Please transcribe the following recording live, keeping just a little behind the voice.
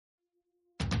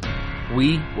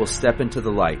We will step into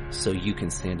the light so you can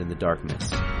stand in the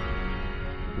darkness.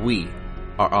 We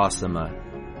are Asama.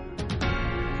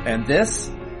 And this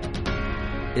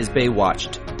is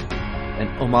Baywatched, an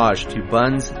homage to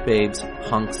Buns, Babes,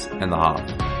 Hunks, and the Hop.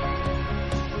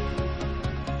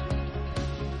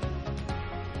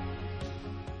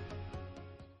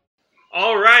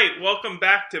 All right, welcome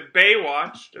back to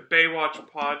Baywatch, the Baywatch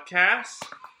podcast,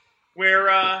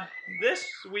 where this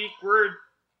week we're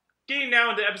getting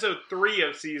down to episode 3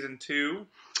 of season 2.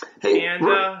 Hey, and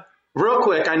real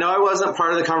quick, I know I wasn't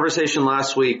part of the conversation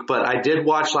last week, but I did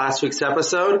watch last week's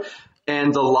episode,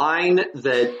 and the line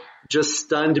that just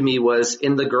stunned me was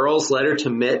in the girl's letter to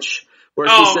Mitch, where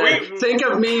she said, think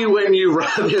of me when you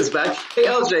rub his back. Hey,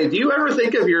 LJ, do you ever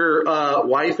think of your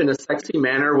wife in a sexy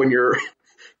manner when you're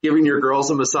giving your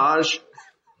girls a massage?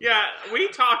 Yeah, we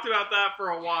talked about that for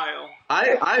a while.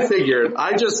 I figured.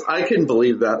 I couldn't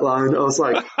believe that line. I was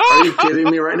like, are you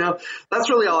kidding me right now? That's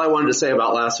really all I wanted to say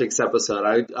about last week's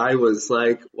episode. I was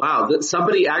like, wow,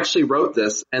 somebody actually wrote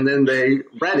this, and then they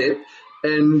read it,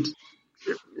 and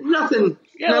nothing.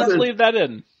 Yeah, nothing. Let's leave that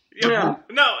in. Yeah.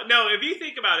 No, if you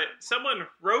think about it, someone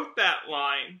wrote that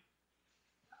line,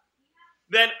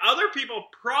 then other people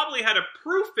probably had to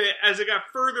proof it as it got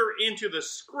further into the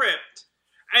script,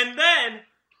 and then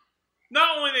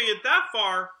not only did it get that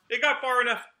far, it got far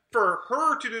enough for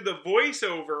her to do the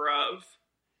voiceover of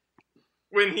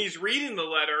when he's reading the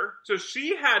letter. So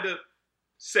she had to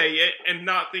say it and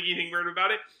not think anything weird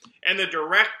about it. And the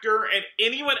director and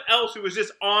anyone else who was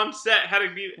just on set had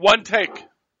to be... One take.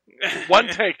 One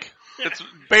take. It's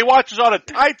Baywatch is on a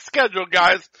tight schedule,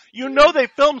 guys. You know they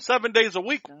film 7 days a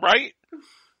week, right?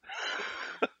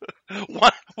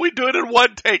 We do it in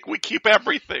one take. We keep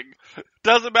everything.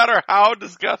 Doesn't matter how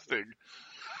disgusting.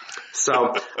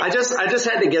 So I just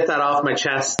had to get that off my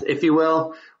chest, if you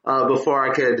will, before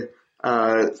I could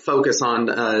focus on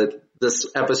this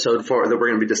episode that we're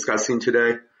going to be discussing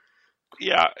today.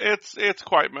 Yeah, it's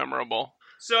quite memorable.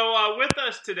 So with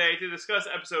us today to discuss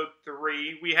episode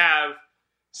 3, we have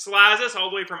Slazis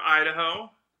all the way from Idaho.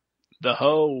 The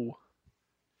hoe.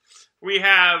 We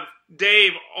have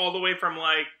Dave all the way from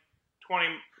like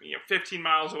 15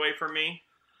 miles away from me.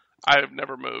 I have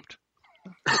never moved.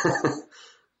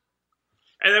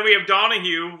 And then we have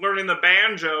Donahue learning the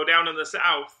banjo down in the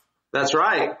south. That's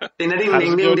right. Ding, ding,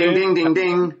 ding, ding, ding, ding, ding,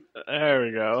 ding. There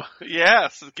we go.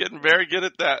 Yes, getting very good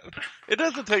at that. It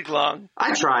doesn't take long.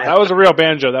 I try. That was a real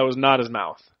banjo. That was not his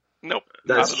mouth. Nope.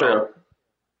 That's true.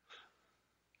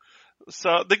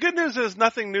 So the good news is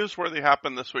nothing newsworthy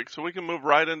happened this week, so we can move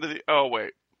right into the... Oh,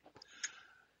 wait.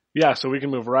 Yeah, so we can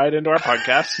move right into our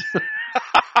podcast.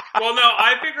 Well, no,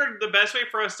 I figured the best way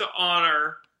for us to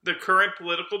honor the current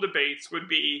political debates would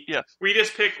be we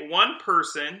just pick one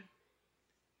person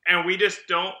and we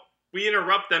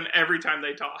interrupt them every time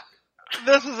they talk.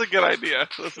 This is a good idea.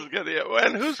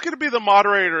 And who's going to be the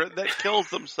moderator that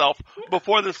kills themselves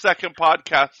before the second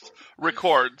podcast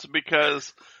records?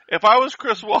 Because if I was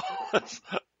Chris Wallace,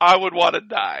 I would want to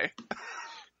die.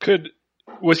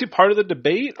 Was he part of the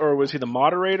debate, or was he the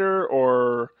moderator,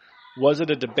 or was it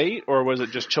a debate, or was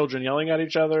it just children yelling at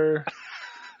each other?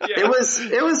 Yeah. It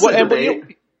was a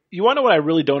debate. You want to know what I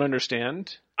really don't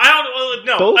understand?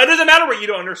 No, it doesn't matter what you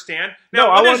don't understand. Now,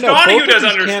 I want to know Donahue both does of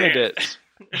these understand. candidates.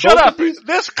 Shut up!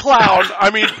 This clown,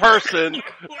 person.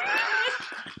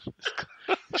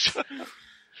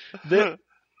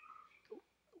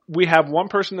 We have one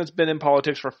person that's been in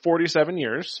politics for 47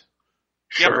 years.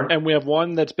 Sure. And we have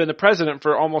one that's been the president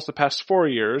for almost the past 4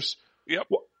 years. Yep.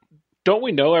 Don't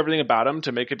we know everything about him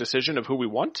to make a decision of who we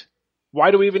want?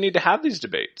 Why do we even need to have these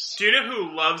debates? Do you know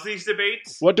who loves these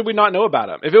debates? What do we not know about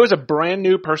him? If it was a brand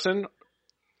new person,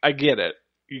 I get it.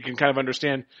 You can kind of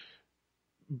understand.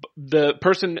 The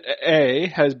person A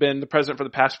has been the president for the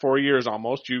past 4 years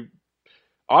almost. You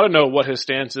ought to know what his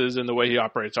stances and the way he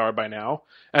operates are by now.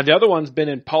 And the other one's been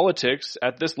in politics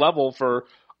at this level for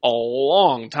a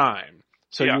long time.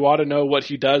 So you ought to know what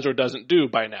he does or doesn't do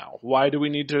by now. Why do we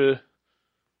need to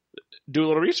do a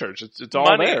little research? It's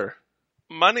all there.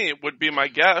 Money would be my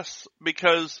guess,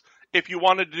 because if you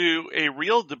wanted to do a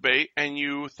real debate and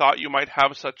you thought you might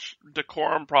have such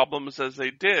decorum problems as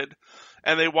they did,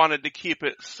 and they wanted to keep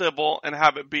it civil and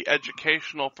have it be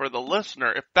educational for the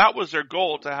listener, if that was their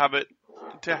goal, to have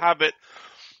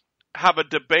a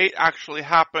debate actually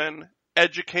happen,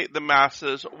 educate the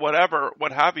masses, whatever,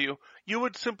 what have you, you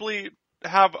would simply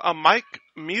have a mic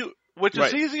mute, which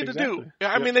is easy to do.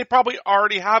 I mean, they probably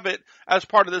already have it as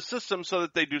part of the system so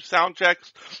that they do sound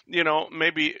checks. You know,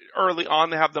 maybe early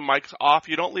on they have the mics off.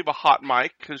 You don't leave a hot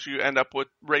mic because you end up with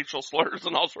racial slurs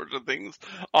and all sorts of things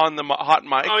on the hot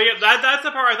mic. Oh, yeah, that's the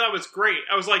part I thought was great.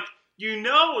 I was like, you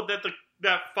know that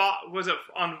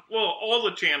all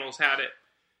the channels had it.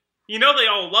 You know they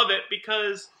all love it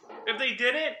because if they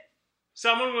didn't,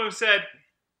 someone would have said,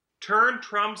 turn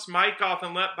Trump's mic off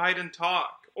and let Biden talk.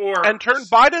 And turn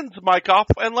Biden's mic off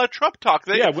and let Trump talk.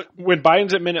 When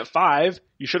Biden's at minute 5,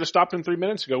 you should have stopped him 3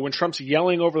 minutes ago. When Trump's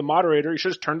yelling over the moderator, you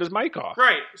should have turned his mic off.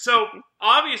 Right. So,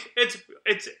 obvious,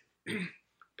 it's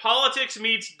politics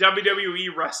meets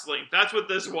WWE wrestling. That's what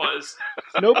this was.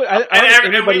 Nobody,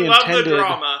 and we love the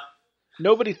drama.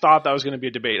 Nobody thought that was going to be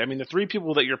a debate. I mean, the 3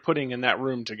 people that you're putting in that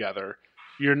room together,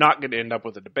 you're not going to end up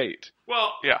with a debate.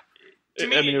 Well, yeah.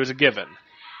 It was a given.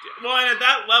 Well, and at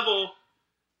that level,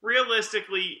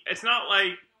 realistically, it's not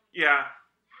like,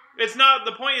 it's not,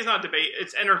 the point is not debate,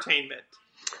 it's entertainment.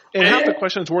 And half the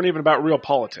questions weren't even about real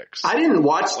politics. I didn't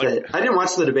watch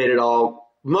the debate at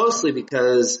all, mostly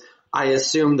because I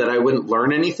assumed that I wouldn't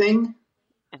learn anything.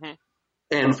 Mm-hmm.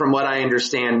 And from what I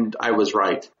understand, I was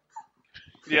right.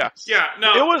 Yeah. Yeah,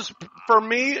 no. It was, for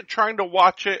me, trying to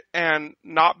watch it and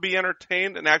not be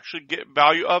entertained and actually get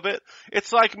value of it.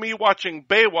 It's like me watching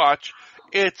Baywatch.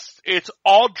 It's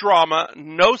all drama,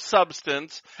 no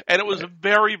substance, and it was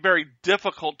very, very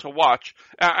difficult to watch.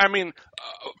 I mean,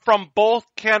 from both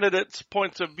candidates'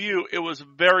 points of view, it was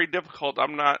very difficult. It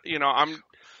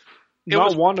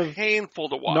was painful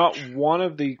to watch. Not one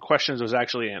of the questions was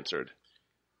actually answered.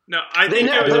 No, they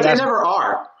never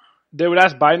are. They would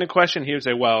ask Biden a question. He would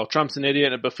say, well, Trump's an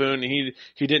idiot and a buffoon. And he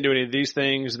didn't do any of these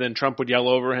things. Then Trump would yell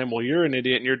over him, well, you're an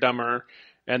idiot and you're dumber.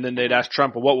 And then they'd ask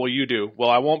Trump, well, what will you do? Well,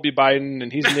 I won't be Biden,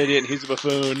 and he's an idiot, and he's a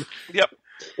buffoon. Yep.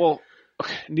 Well,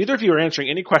 neither of you are answering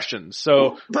any questions.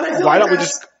 So but I feel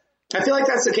like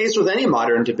that's the case with any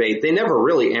modern debate. They never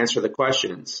really answer the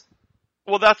questions.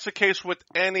 Well, that's the case with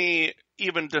any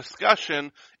even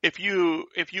discussion. If you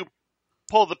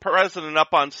pull the president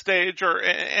up on stage or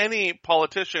any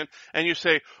politician and you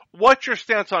say, what's your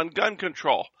stance on gun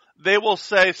control? They will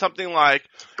say something like,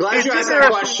 glad you asked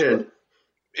that question.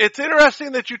 It's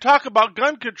interesting that you talk about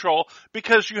gun control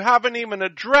because you haven't even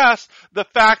addressed the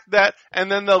fact that, and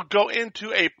then they'll go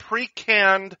into a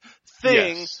pre-canned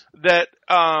thing that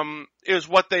is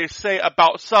what they say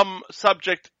about some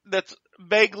subject that's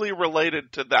vaguely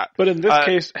related to that. But in this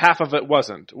case, half of it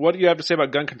wasn't. What do you have to say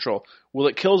about gun control? Well,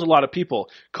 it kills a lot of people.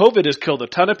 COVID has killed a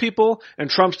ton of people, and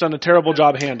Trump's done a terrible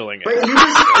job handling it. But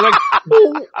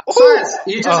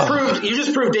you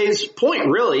just proved Dave's point.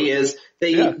 Really, is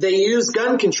they use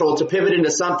gun control to pivot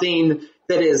into something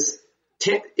that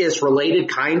is related,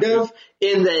 kind of,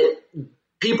 in that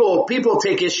people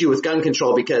take issue with gun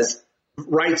control because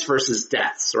rights versus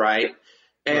deaths, right?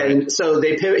 And so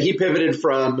he pivoted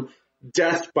from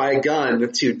death by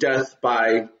gun to death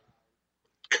by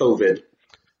COVID.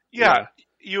 Yeah,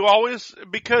 you always,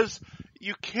 because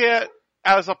you can't,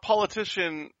 as a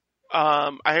politician,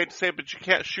 I hate to say it, but you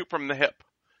can't shoot from the hip.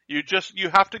 You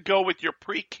have to go with your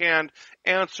pre-canned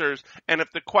answers, and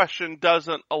if the question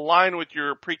doesn't align with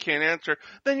your pre-canned answer,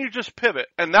 then you just pivot.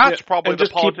 And that's probably the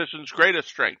politician's greatest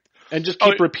strength. And just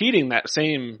keep repeating that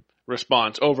same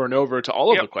response over and over to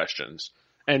all of the questions.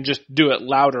 And just do it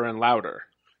louder and louder.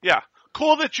 Yeah.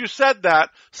 Cool that you said that.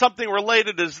 Something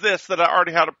related is this that I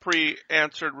already had a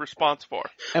pre-answered response for.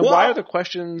 And why are the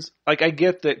questions, I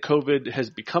get that COVID has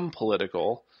become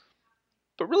political,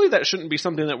 but really that shouldn't be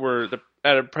something that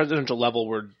at a presidential level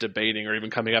we're debating or even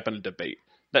coming up in a debate.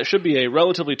 That should be a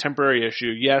relatively temporary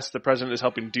issue. Yes, the president is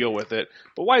helping deal with it,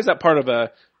 but why is that part of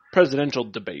a presidential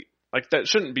debate? That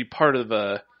shouldn't be part of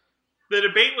a The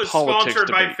debate was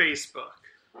sponsored by Facebook.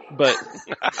 But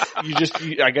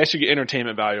I guess you get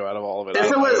entertainment value out of all of it.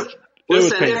 If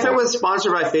it was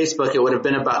sponsored by Facebook, there would have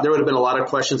been a lot of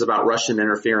questions about Russian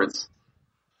interference.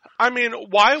 I mean,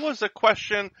 why was the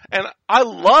question, and I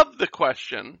love the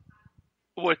question,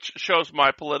 which shows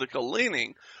my political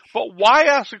leaning, but why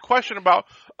ask a question about,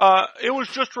 it was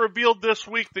just revealed this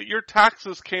week that your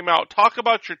taxes came out. Talk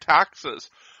about your taxes.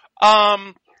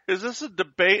 Is this a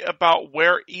debate about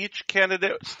where each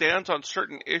candidate stands on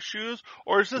certain issues,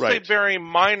 or is this a very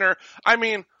minor? I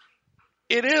mean,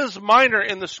 it is minor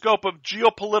in the scope of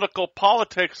geopolitical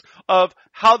politics of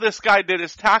how this guy did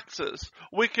his taxes.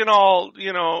 We can all,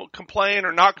 complain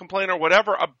or not complain or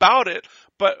whatever about it,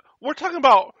 but we're talking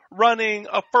about running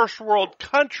a first world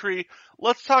country.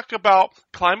 Let's talk about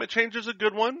climate change is a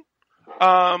good one.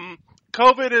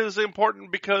 COVID is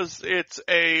important because it's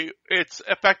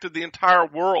affected the entire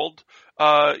world.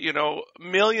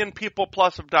 Million people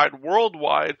plus have died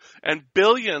worldwide, and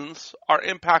billions are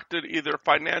impacted either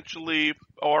financially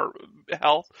or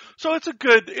health. So it's a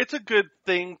good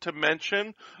thing to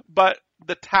mention. But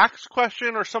the tax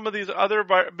question or some of these other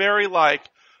very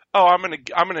I'm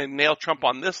gonna nail Trump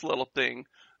on this little thing.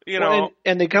 You know,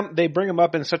 and they bring him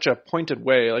up in such a pointed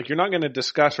way. Like, you're not going to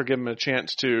discuss or give him a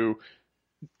chance to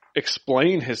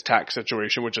explain his tax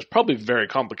situation, which is probably very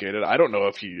complicated. I don't know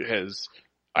if he has.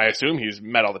 I assume he's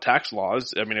met all the tax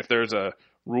laws. I mean, if there's a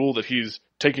rule that he's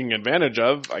taking advantage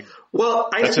of,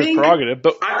 that's his prerogative.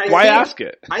 But why ask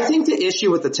it? I think the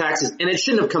issue with the taxes, and it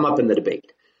shouldn't have come up in the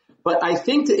debate, but I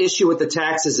think the issue with the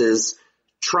taxes is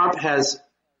Trump has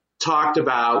talked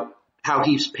about how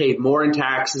he's paid more in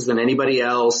taxes than anybody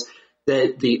else,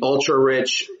 that the ultra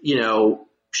rich,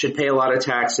 should pay a lot of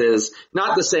taxes,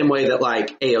 not the same way that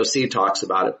like AOC talks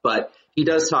about it, but he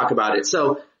does talk about it.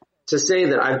 So to say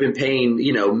that I've been paying,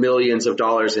 millions of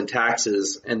dollars in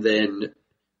taxes, and then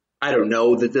I don't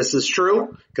know that this is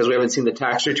true because we haven't seen the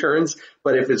tax returns,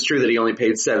 but if it's true that he only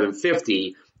paid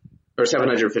 $750 or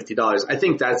 $750, I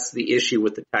think that's the issue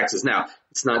with the taxes. Now,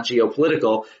 it's not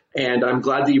geopolitical, and I'm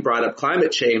glad that you brought up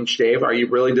climate change, Dave. Are you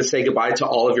willing to say goodbye to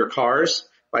all of your cars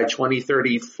by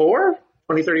 2034,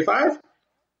 2035?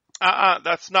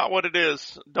 That's not what it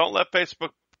is. Don't let Facebook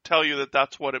tell you that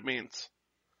that's what it means.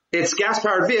 It's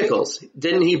gas-powered vehicles.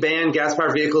 Didn't he ban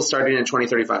gas-powered vehicles starting in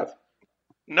 2035?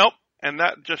 Nope. And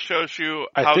that just shows you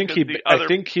I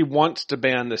think he wants to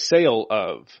ban the sale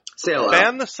of.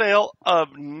 Ban the sale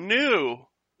of new.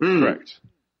 Correct.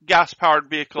 Gas-powered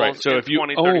vehicles. Right. So if you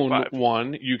own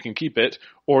one, you can keep it,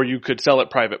 or you could sell it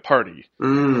private party.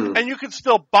 And you could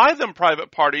still buy them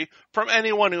private party from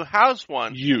anyone who has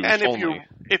one. And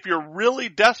if you're really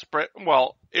desperate,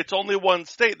 well, it's only one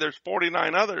state. There's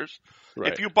 49 others.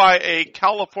 Right. If you buy a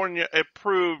California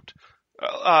approved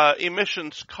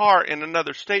emissions car in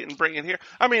another state and bring it here,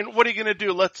 I mean, what are you going to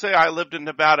do? Let's say I lived in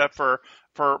Nevada for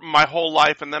my whole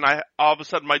life, and then all of a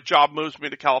sudden my job moves me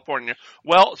to California.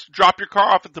 Well, drop your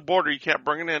car off at the border. You can't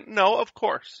bring it in. No, of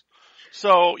course.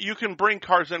 So you can bring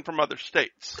cars in from other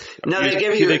states. No,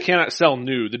 they cannot sell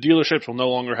new. The dealerships will no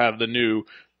longer have the new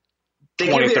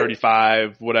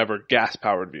 2035 whatever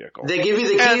gas-powered vehicle. They give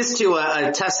you the keys to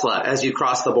a Tesla as you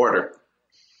cross the border.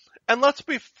 And let's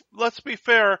be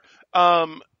fair.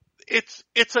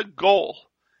 It's a goal.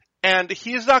 And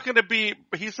he's not going to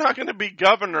be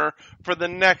governor for the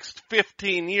next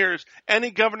 15 years.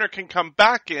 Any governor can come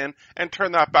back in and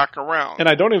turn that back around. And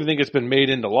I don't even think it's been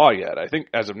made into law yet. I think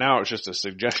as of now, it's just a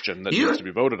suggestion that needs to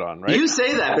be voted on, right? You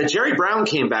say that, but Jerry Brown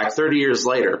came back 30 years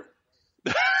later.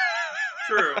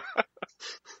 True.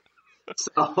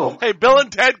 So, hey, Bill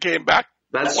and Ted came back.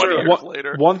 That's 20 true. years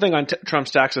later. One thing on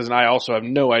Trump's taxes, and I also have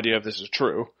no idea if this is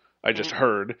true, I just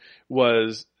heard,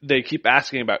 was they keep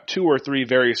asking about 2 or 3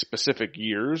 very specific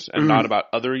years and not about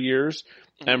other years.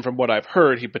 And from what I've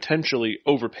heard, he potentially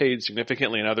overpaid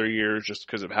significantly in other years just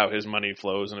because of how his money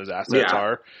flows and his assets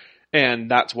are.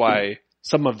 And that's why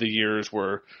some of the years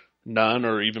were none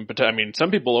or even,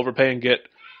 some people overpay and get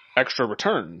extra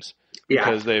returns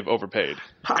because they've overpaid.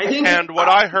 What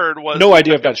I heard was... No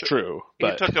idea if that's true.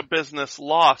 But he took a business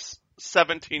loss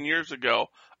 17 years ago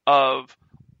of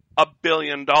 $1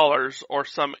 billion or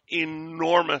some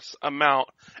enormous amount,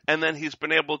 and then he's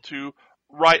been able to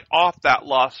write off that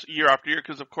loss year after year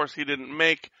because, of course, he didn't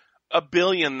make $1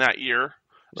 billion that year.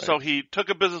 Right. So he took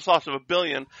a business loss of $1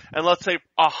 billion, and let's say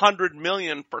 $100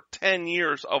 million for 10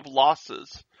 years of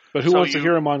losses. But who wants to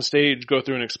hear him on stage go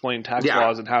through and explain tax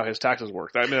laws and how his taxes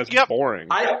work? I mean, that's boring.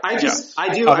 I've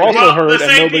also heard,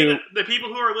 and nobody... The people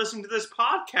who are listening to this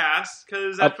podcast,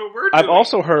 because that's what we're doing. I've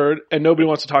also heard, and nobody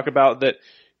wants to talk about that,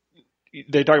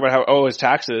 they talk about how, his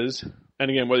taxes,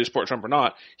 and again, whether you support Trump or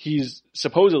not, he's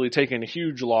supposedly taken a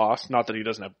huge loss, not that he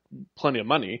doesn't have plenty of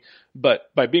money,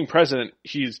 but by being president,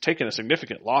 he's taken a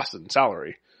significant loss in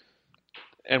salary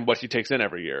and what he takes in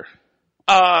every year.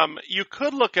 You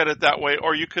could look at it that way,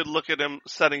 or you could look at him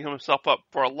setting himself up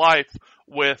for a life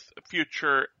with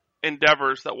future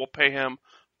endeavors that will pay him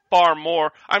far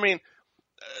more. I mean,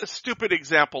 a stupid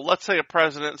example. Let's say a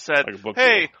president said,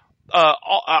 "Hey,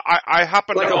 I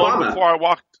happen to own before I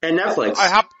walked and Netflix.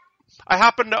 I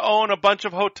happen to own a bunch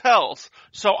of hotels,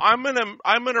 so I'm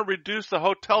gonna reduce the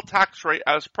hotel tax rate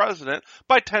as president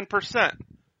by 10%."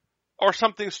 Or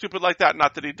something stupid like that.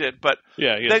 Not that he did, but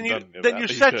then you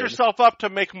set yourself up to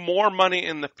make more money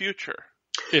in the future.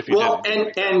 If you I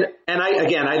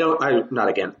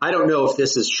don't know if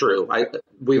this is true.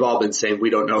 We've all been saying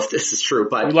we don't know if this is true,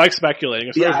 but we like speculating.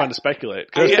 It's very fun to speculate.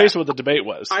 Because that's basically what the debate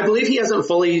was. I believe he hasn't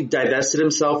fully divested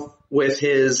himself with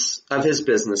his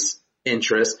business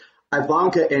interests.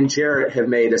 Ivanka and Jarrett have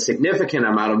made a significant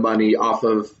amount of money off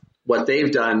of what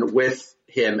they've done with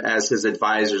him as his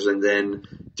advisors and then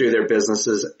through their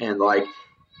businesses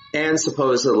and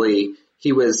supposedly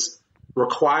he was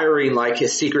requiring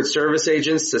his Secret Service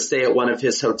agents to stay at one of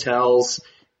his hotels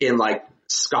in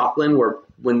Scotland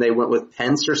when they went with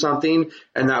Pence or something,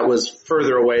 and that was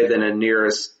further away than a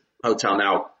nearest hotel.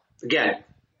 Now, again,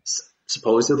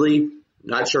 supposedly,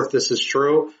 not sure if this is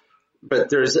true, but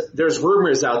there's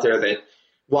rumors out there that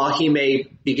while he may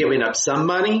be giving up some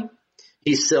money,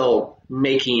 he's still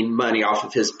making money off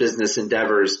of his business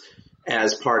endeavors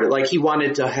as part of, like, he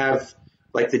wanted to have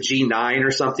like the G9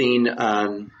 or something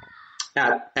at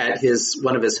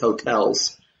one of his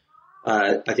hotels.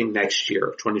 I think next year,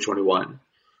 2021.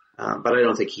 But I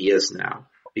don't think he is now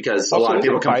because also, a lot of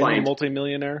people complain. Biden a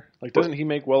multimillionaire? Like, doesn't he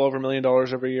make well over $1 million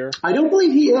every year? I don't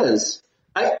believe he is.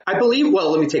 I believe, well,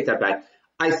 let me take that back.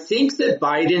 I think that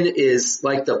Biden is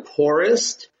like the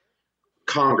poorest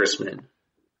congressman.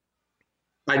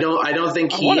 I don't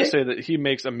think I want to say that he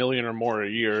makes $1 million or more a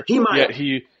year. He might.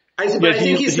 Yet I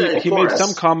think he's the he poorest. made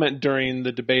some comment during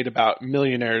the debate about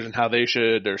millionaires and how they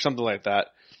should, or something like that.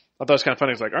 I thought it was kind of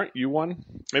funny. It's like, aren't you one?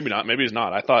 Maybe not. Maybe he's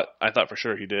not. I thought for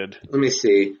sure he did. Let me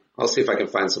see. I'll see if I can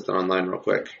find something online real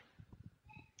quick.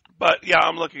 But yeah,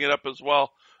 I'm looking it up as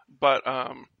well. But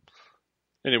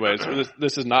anyways,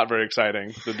 this is not very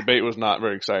exciting. The debate was not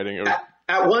very exciting. It was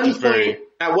at one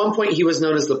point, he was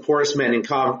known as the poorest man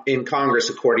in Congress,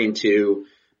 according to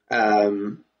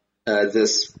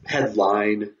this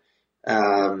headline.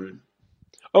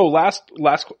 Last,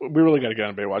 we really got to get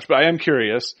on Baywatch, but I am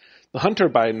curious. The Hunter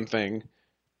Biden thing,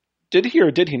 did he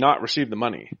or did he not receive the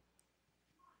money?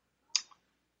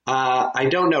 I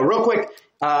don't know. Real quick,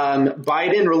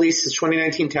 Biden released his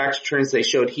 2019 tax returns. They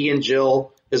showed he and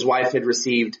Jill, his wife, had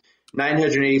received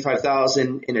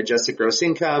 $985,000 in adjusted gross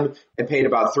income and paid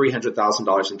about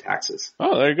 $300,000 in taxes.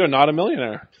 Oh, there you go. Not a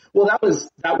millionaire. Well, that was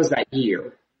that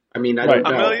year. I mean, I don't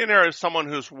know. A millionaire is someone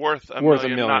who's worth a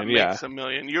million, not makes a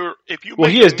million. If you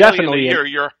make he is definitely a year,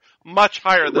 you're much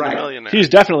higher than a millionaire. He's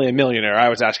definitely a millionaire. I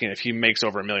was asking if he makes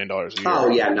over $1 million a year. Oh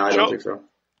yeah, no, I don't think so.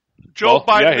 Joe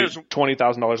Biden is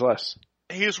 $20,000 less.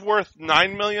 He's worth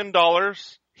 $9 million.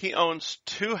 He owns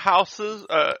 2 houses,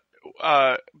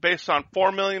 based on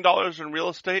 $4 million in real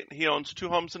estate. He owns 2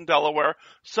 homes in Delaware.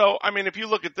 So, I mean, if you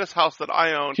look at this house that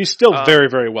I own, he's still very,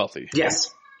 very wealthy.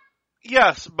 Yes.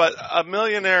 Yes, but a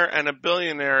millionaire and a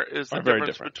billionaire is the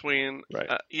difference between,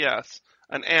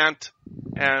 an ant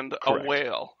and a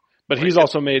whale. But he's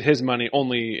also made his money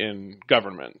only in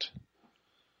government.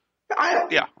 I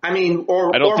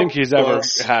don't think he's ever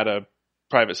had a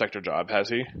private sector job, has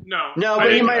he? No,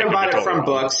 but he might have bought it from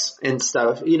books and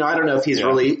stuff. I don't know if he's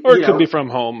really... Or it could be from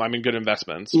home. I mean, good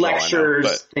investments.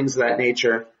 Lectures, things of that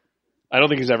nature. I don't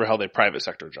think he's ever held a private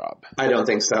sector job. I don't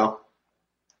think so.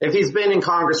 If he's been in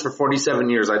Congress for 47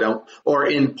 years, or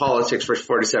in politics for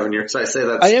 47 years, I say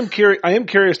that's... I am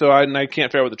curious though, and I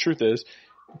can't figure out what the truth is.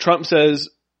 Trump says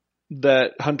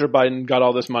that Hunter Biden got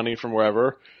all this money from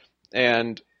wherever,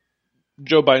 and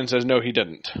Joe Biden says no, he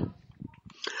didn't.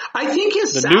 I think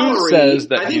his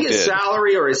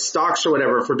salary or his stocks or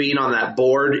whatever for being on that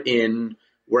board in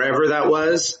wherever that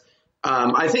was,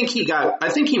 I think he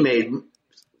made,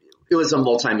 it was a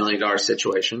multi-million-dollar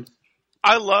situation.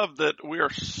 I love that we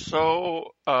are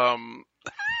so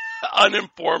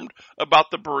uninformed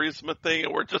about the Burisma thing,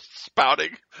 and we're just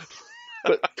spouting.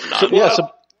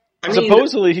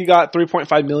 Supposedly he got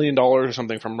 $3.5 million or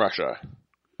something from Russia.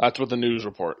 That's what the news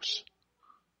reports.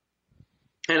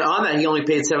 And on that, he only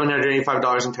paid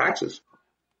 $785 in taxes.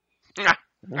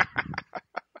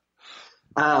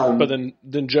 But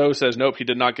then Joe says, nope, he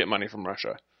did not get money from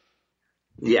Russia.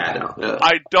 Yeah, no.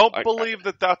 I don't believe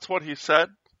that that's what he said.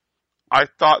 I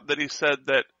thought that he said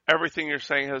that everything you're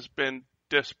saying has been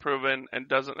disproven and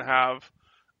doesn't have.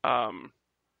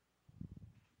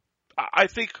 I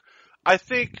think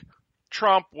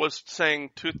Trump was saying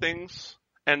 2 things,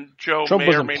 and Joe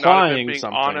may or may not have been being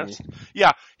honest.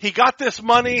 Yeah, he got this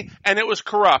money and it was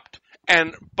corrupt.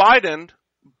 And Biden,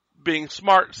 being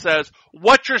smart, says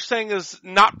what you're saying is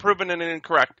not proven and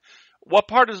incorrect. What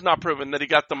part is not proven? That he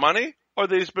got the money, or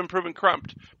that he's been proven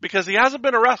corrupt? Because he hasn't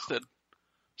been arrested.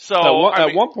 So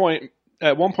at one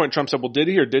point, Trump said, "Well, did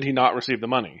he or did he not receive the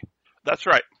money?" That's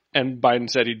right. And Biden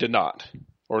said he did not,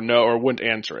 or no, or wouldn't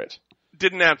answer it.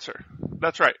 Didn't answer.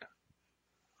 That's right.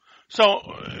 So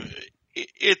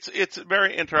it's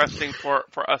very interesting for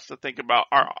us to think about.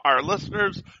 Our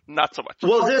listeners, not so much.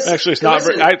 Well, it's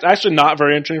not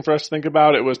very interesting for us to think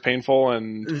about. It was painful,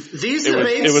 and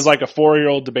it was like a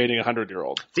 4-year-old debating a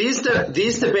 100-year-old. These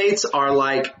debates are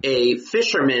like a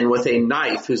fisherman with a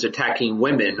knife who's attacking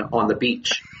women on the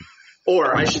beach,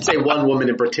 or I should say, one woman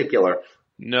in particular.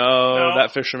 No,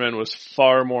 that fisherman was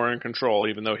far more in control,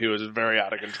 even though he was very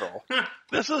out of control.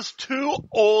 This is 2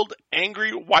 old, angry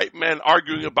white men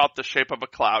arguing about the shape of a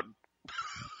cloud.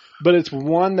 But it's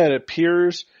one that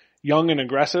appears young and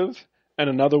aggressive, and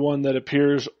another one that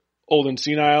appears old and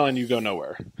senile, and you go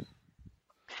nowhere.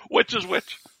 Which is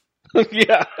which?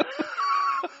 Yeah.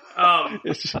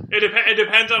 It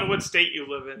depends on what state you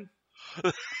live in.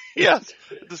 Yes.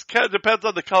 This kind of depends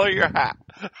on the color of your hat.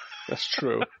 That's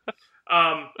true.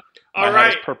 All My hat right.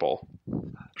 is purple.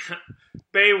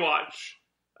 Baywatch.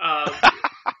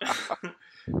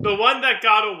 The one that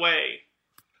got away.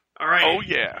 All right. Oh,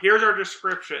 yeah. Here's our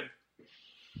description.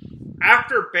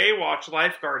 After Baywatch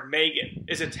lifeguard Megan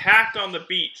is attacked on the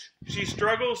beach, she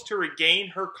struggles to regain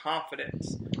her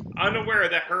confidence, unaware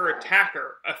that her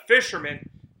attacker, a fisherman,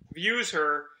 views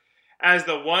her as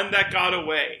the one that got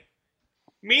away.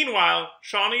 Meanwhile,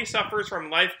 Shawnee suffers from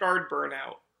lifeguard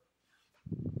burnout.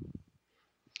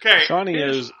 Okay, Shawnee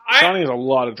is a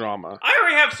lot of drama. I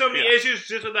already have so many issues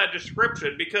just with that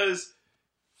description, because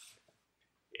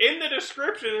in the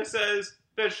description it says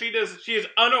that she is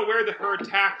unaware that her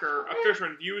attacker, a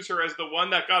fisherman, views her as the one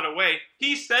that got away.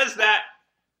 He says that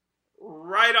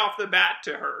right off the bat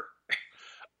to her.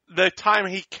 The time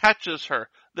he catches her.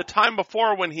 The time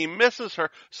before when he misses her.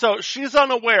 So she's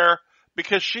unaware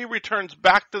because she returns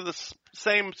back to the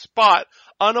same spot,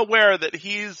 unaware that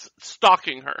he's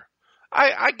stalking her.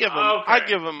 I give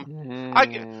him.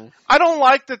 I don't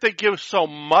like that they give so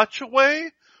much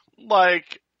away.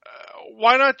 Like,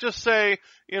 why not just say,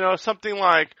 something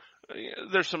like,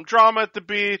 there's some drama at the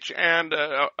beach and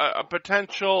a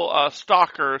potential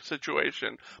stalker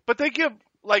situation, but they give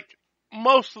like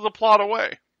most of the plot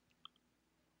away.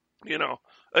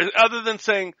 Other than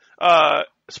saying,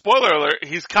 spoiler alert,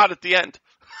 he's caught at the end.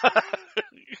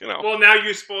 Well, now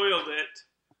you spoiled it.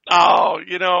 Oh,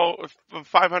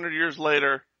 500 years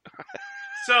later.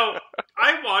 So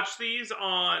I watch these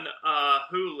on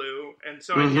Hulu, and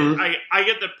so I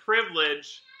get the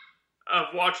privilege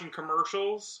of watching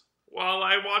commercials while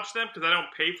I watch them because I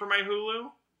don't pay for my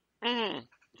Hulu. Mm-hmm.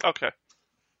 Okay.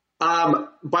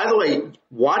 By the way,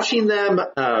 watching them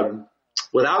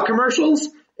without commercials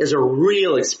is a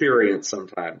real experience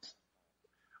sometimes.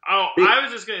 Oh, I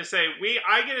was just going to say,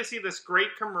 I get to see this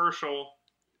great commercial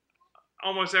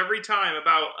almost every time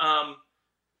about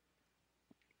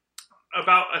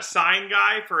a sign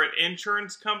guy for an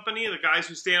insurance company, the guys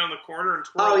who stand on the corner and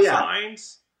twirl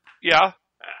signs. Yeah.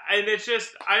 And it's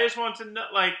just, I just want to know,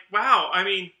 like, wow, I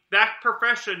mean, that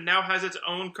profession now has its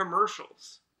own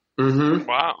commercials. Mm-hmm.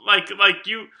 Wow. Like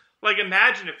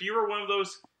imagine if you were one of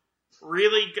those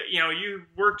really, you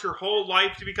worked your whole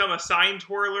life to become a sign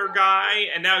twirler guy,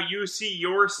 and now you see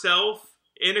yourself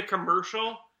in a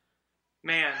commercial.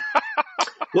 Man.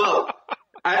 Well,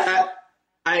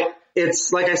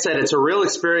 it's like I said, it's a real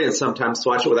experience sometimes to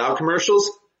watch it without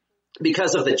commercials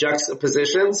because of the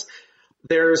juxtapositions.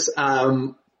 There's,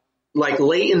 like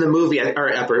late in the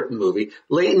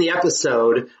late in the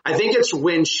episode, I think it's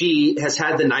when she has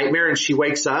had the nightmare and she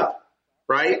wakes up,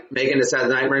 right? Megan has had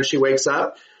the nightmare and she wakes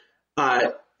up,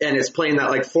 and it's playing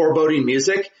that like foreboding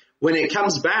music. When it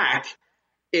comes back,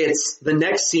 it's the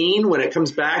next scene when it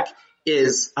comes back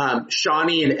is,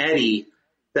 Shawnee and Eddie,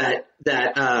 that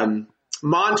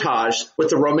montage with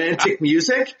the romantic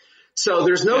music. So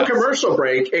there's no commercial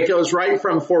break. It goes right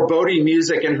from foreboding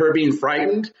music and her being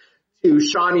frightened to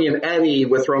Shawnee and Eddie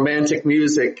with romantic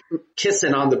music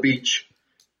kissing on the beach.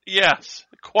 Yes,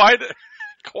 quite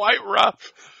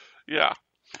rough. Yeah.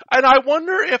 And I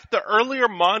wonder if the earlier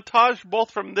montage, both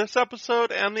from this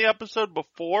episode and the episode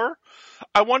before,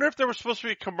 I wonder if there was supposed to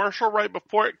be a commercial right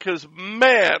before it, because,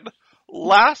 man,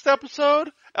 last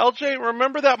episode, LJ,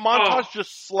 remember that montage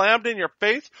just slammed in your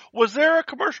face? Was there a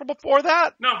commercial before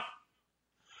that? No.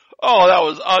 Oh, that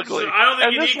was ugly. So I don't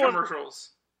think you need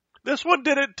commercials. This one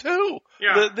did it too.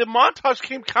 Yeah. The montage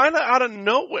came kind of out of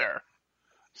nowhere.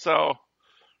 So,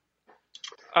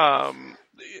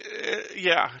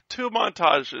 yeah, 2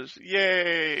 montages.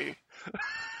 Yay.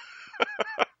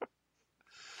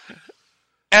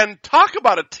 And talk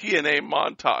about a TNA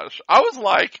montage. I was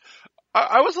like,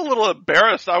 I was a little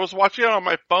embarrassed. I was watching it on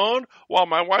my phone while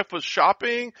my wife was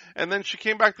shopping, and then she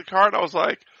came back to the car, and I was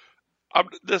like,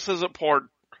 this isn't porn,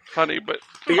 honey, but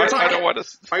I don't want to.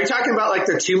 Are you talking about like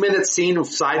the 2-minute scene of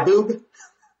side boob?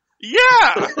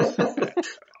 Yeah!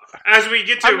 As we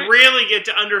really get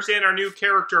to understand our new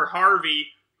character, Harvey,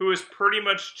 who is pretty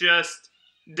much just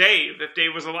Dave, if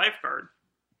Dave was a lifeguard.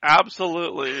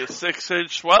 Absolutely.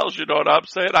 6-inch swells, you know what I'm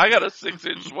saying? I got a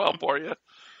 6-inch swell for you.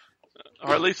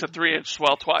 Or at least a 3-inch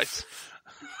swell twice.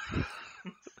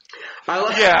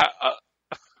 Yeah.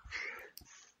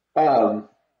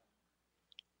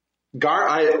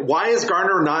 Why is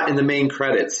Garner not in the main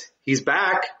credits? He's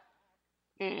back.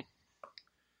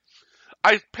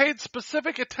 I paid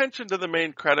specific attention to the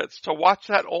main credits to watch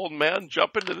that old man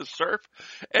jump into the surf,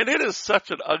 and it is such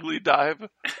an ugly dive.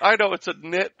 I know it's a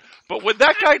nit, but when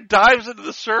that guy dives into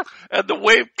the surf and the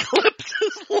wave clips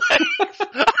his legs,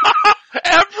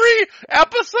 every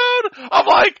episode, I'm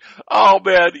like, oh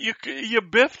man, you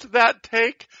biffed that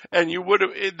take, and you would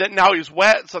have, that now he's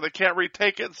wet, so they can't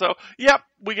retake it, so, yep,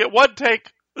 we get one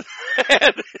take,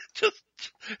 and it just,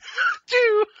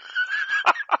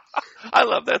 I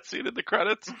love that scene in the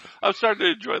credits. I'm starting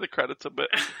to enjoy the credits a bit.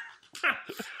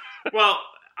 Well,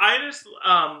 I just,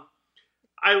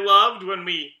 I loved when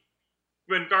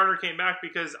Garner came back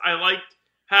because I liked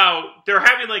how they're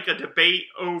having like a debate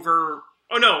over,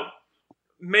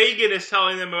 Megan is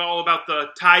telling them all about the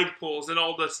tide pools and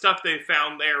all the stuff they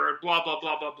found there and blah, blah,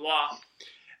 blah, blah, blah.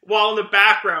 While in the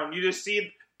background, you just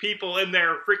see people in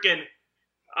there freaking,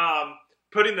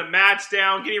 putting the mats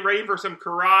down, getting ready for some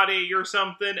karate or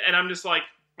something, and I'm just like,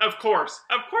 of course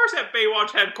at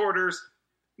Baywatch headquarters,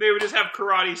 they would just have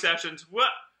karate sessions. What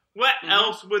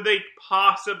else would they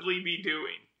possibly be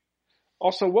doing?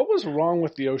 Also, what was wrong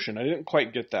with the ocean? I didn't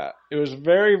quite get that. It was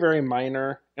very, very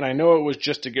minor, and I know it was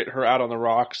just to get her out on the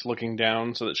rocks looking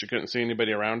down so that she couldn't see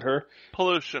anybody around her.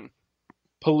 Pollution.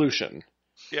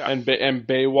 Yeah. And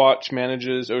Baywatch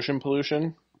manages ocean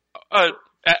pollution? At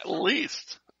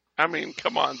least. I mean,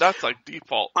 come on, that's like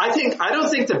default. I don't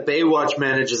think that Baywatch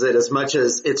manages it as much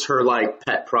as it's her like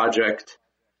pet project.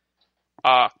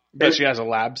 That she has a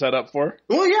lab set up for?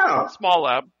 Well, yeah. Small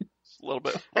lab. A little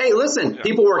bit. Hey, listen,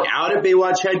 people work out at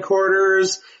Baywatch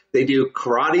headquarters. They do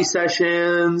karate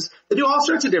sessions. They do all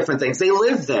sorts of different things. They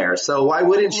live there. So why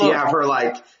wouldn't she have her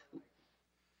like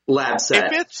lab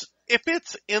set? If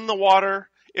it's in the water,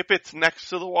 if it's next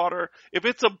to the water, if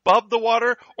it's above the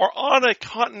water, or on a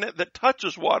continent that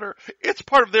touches water, it's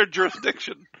part of their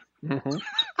jurisdiction. Mm-hmm.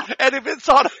 And if it's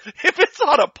on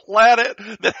a planet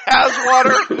that has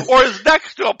water, or is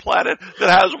next to a planet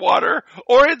that has water,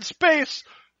 or in space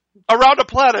around a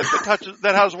planet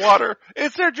that has water,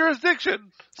 it's their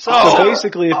jurisdiction. So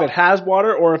basically, if it has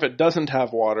water or if it doesn't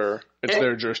have water, it's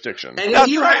their jurisdiction. And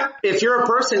if you're a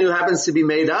person who happens to be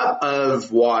made up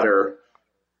of water,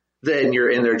 then you're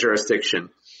in their jurisdiction.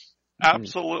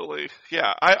 Absolutely.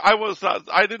 Yeah.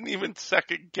 I didn't even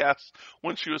second guess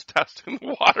when she was testing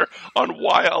the water on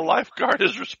why a lifeguard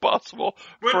is responsible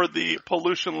for the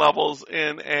pollution levels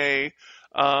in a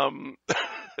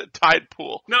tide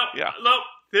pool. No.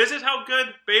 This is how good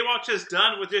Baywatch has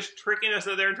done with just tricking us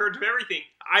there in terms of everything.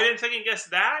 I didn't second guess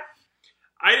that.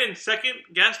 I didn't second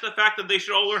guess the fact that they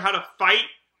should all learn how to fight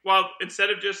instead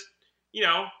of just,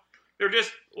 they're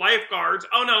just lifeguards.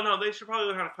 Oh, no, they should probably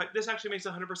learn how to fight. This actually makes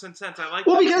 100% sense. I like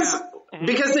that.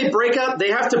 Because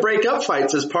they have to break up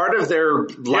fights as part of their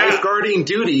lifeguarding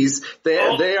duties. They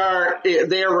are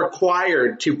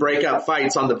required to break up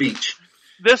fights on the beach.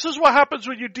 This is what happens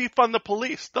when you defund the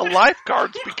police. The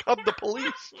lifeguards become the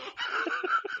police.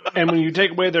 And when you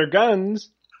take away their guns,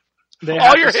 they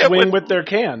have to swing with their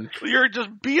can. You're just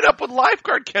beat up with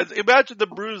lifeguard cans. Imagine the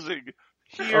bruising.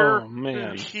 Here,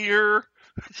 here.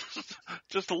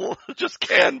 Just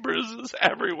can bruises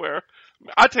everywhere.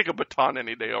 I'd take a baton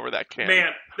any day over that can. Man,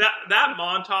 that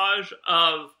montage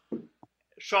of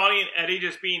Shawnee and Eddie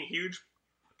just being huge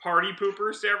party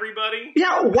poopers to everybody.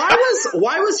 Yeah,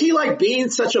 why was he like being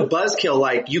such a buzzkill?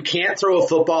 Like, you can't throw a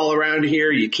football around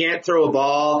here, you can't throw a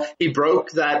ball. He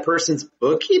broke that person's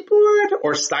bookie board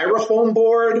or styrofoam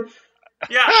board.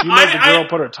 Yeah, she made the girl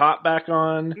put her top back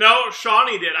on. No,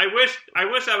 Shawnee did. I wish I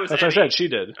was. That's Eddie. what I said. She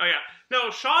did. Oh yeah,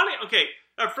 no, Shawnee. Okay,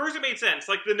 at first it made sense.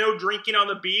 Like the no drinking on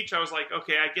the beach. I was like,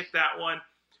 okay, I get that one.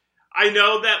 I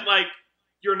know that like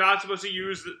you're not supposed to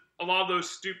use a lot of those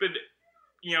stupid,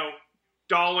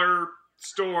 dollar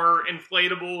store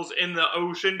inflatables in the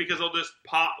ocean because they'll just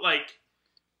pop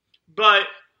but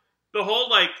the whole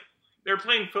they're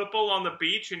playing football on the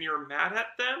beach and you're mad at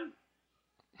them.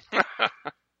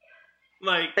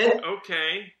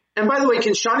 Okay. And by the way,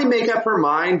 can Shawnee make up her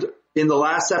mind? In the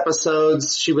last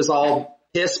episodes, she was all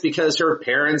pissed because her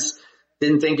parents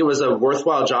didn't think it was a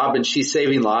worthwhile job and she's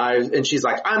saving lives. And she's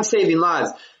like, I'm saving lives.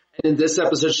 And in this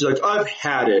episode, she's like, I've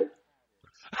had it.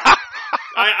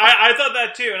 I thought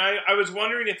that too, and I was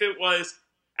wondering if it was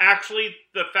actually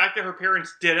the fact that her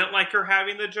parents didn't like her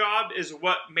having the job is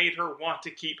what made her want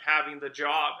to keep having the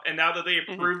job. And now that they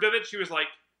approved of it, she was like,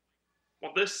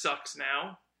 well, this sucks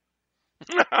now.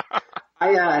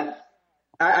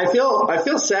 I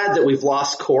feel sad that we've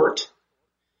lost Court,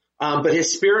 but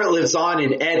his spirit lives on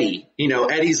in Eddie.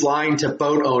 Eddie's lying to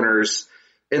boat owners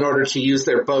in order to use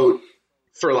their boat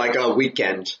for a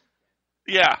weekend.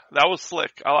 Yeah, that was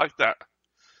slick. I like that.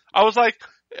 I was like,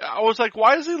 I was like,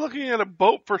 why is he looking at a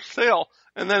boat for sale?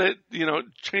 And then it,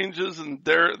 changes and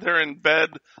they're in bed.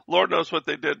 Lord knows what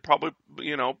they did. Probably,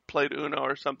 played Uno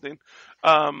or something.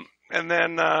 And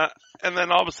then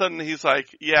all of a sudden he's like,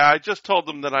 yeah, I just told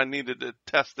them that I needed to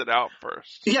test it out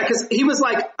first. Yeah, because he was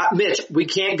like, Mitch, we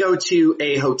can't go to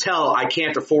a hotel. I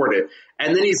can't afford it.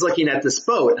 And then he's looking at this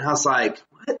boat, and I was like,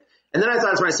 what? And then I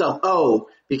thought to myself, oh,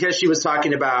 because she was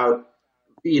talking about,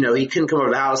 he couldn't come over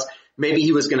to the house. Maybe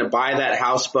he was going to buy that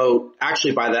houseboat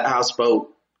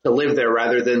to live there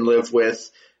rather than live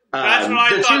with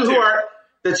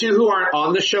the two who aren't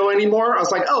on the show anymore. I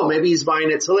was like, oh, maybe he's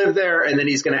buying it to live there, and then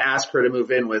he's going to ask her to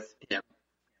move in with him.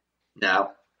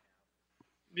 No.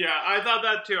 Yeah, I thought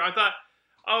that too. I thought,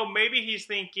 oh, maybe he's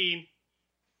thinking,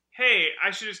 hey,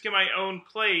 I should just get my own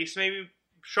place. Maybe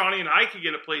Shawnee and I could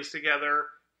get a place together.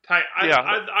 I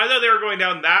thought they were going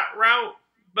down that route,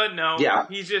 but no. Yeah.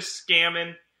 He's just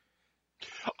scamming.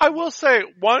 I will say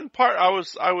one part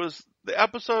the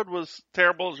episode was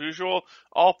terrible as usual,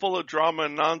 all full of drama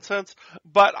and nonsense.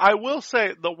 But I will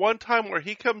say the one time where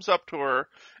he comes up to her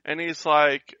and he's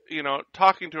like,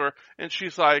 talking to her, and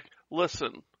she's like,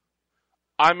 listen,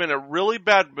 I'm in a really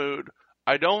bad mood.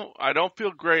 I don't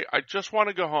feel great. I just want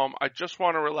to go home. I just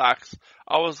want to relax.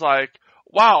 I was like,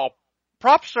 wow,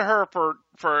 props to her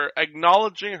for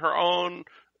acknowledging her own,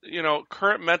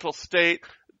 current mental state,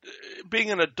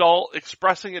 being an adult,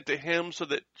 expressing it to him so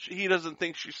that he doesn't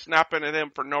think she's snapping at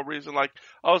him for no reason. Like,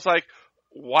 I was like,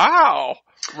 wow,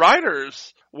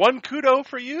 writers, one kudo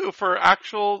for you for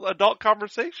actual adult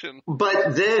conversation.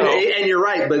 But then, and you're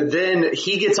right, but then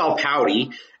he gets all pouty,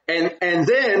 and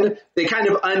then they kind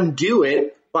of undo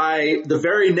it by the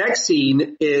very next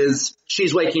scene is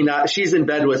she's waking up, she's in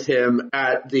bed with him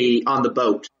on the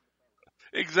boat.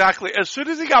 Exactly. As soon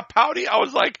as he got pouty, I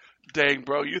was like, dang,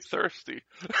 bro, you thirsty.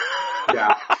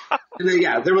 Yeah. And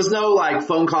then, there was no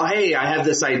phone call. Hey, I have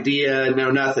this idea.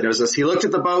 No, nothing. It was just, he looked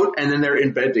at the boat and then they're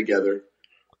in bed together.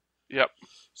 Yep.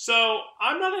 So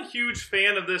I'm not a huge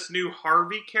fan of this new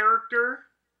Harvey character.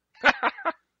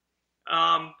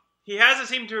 He hasn't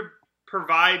seemed to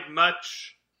provide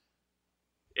much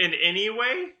in any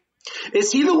way.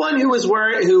 Is he the one who was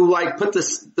who put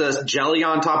the jelly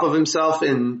on top of himself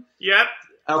and? Yep.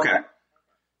 Okay.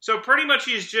 So pretty much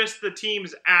he's just the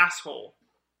team's asshole.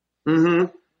 Mm-hmm.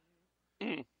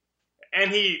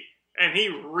 And he's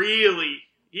really,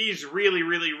 really,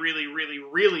 really, really,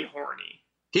 really horny.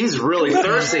 He's really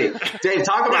thirsty. Dave,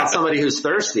 talk about somebody who's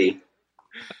thirsty.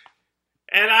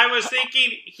 And I was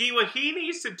thinking, what he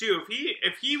needs to do,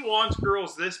 if he wants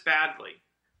girls this badly,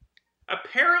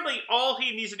 apparently all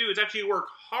he needs to do is actually work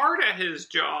hard at his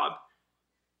job,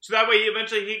 so that way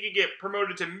eventually he could get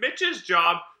promoted to Mitch's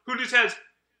job, who just has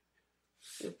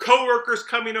coworkers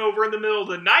coming over in the middle of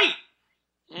the night.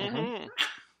 Mm-hmm.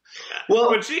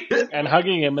 Well, and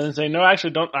hugging him and saying, "No,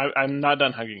 actually, don't. I'm not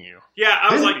done hugging you." Yeah,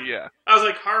 I was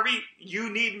like, Harvey,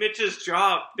 you need Mitch's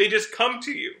job. They just come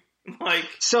to you.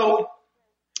 So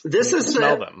this is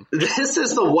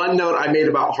the one note I made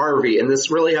about Harvey, and this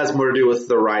really has more to do with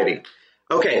the writing.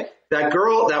 Okay,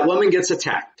 that woman gets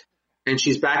attacked, and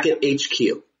she's back at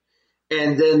HQ,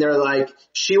 and then they're like,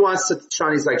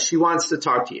 Shawnee's like, she wants to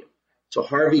talk to you. So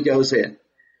Harvey goes in.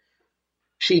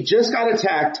 She just got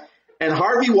attacked, and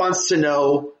Harvey wants to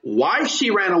know why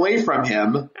she ran away from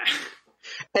him.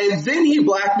 And then he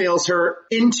blackmails her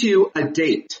into a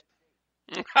date.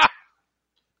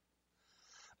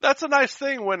 That's a nice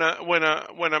thing when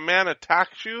a man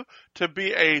attacks you, to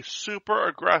be a super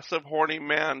aggressive, horny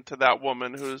man to that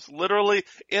woman who's literally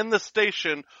in the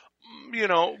station,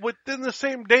 within the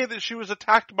same day that she was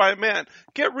attacked by a man.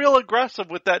 Get real aggressive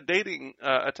with that dating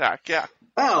attack, yeah.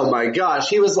 Oh my gosh.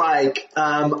 He was like,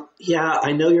 yeah,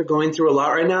 I know you're going through a lot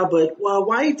right now, but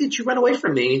why did you run away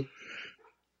from me?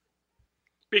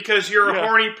 Because you're a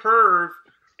horny perv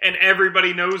and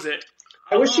everybody knows it.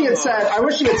 I wish he had said,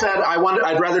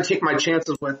 I'd rather take my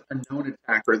chances with a known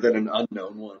attacker than an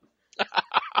unknown one.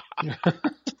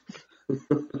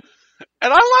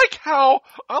 And I like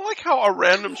how a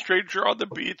random stranger on the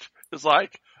beach is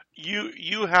like,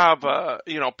 you have,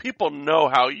 people know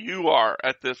how you are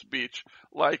at this beach.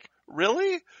 Like,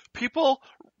 really? People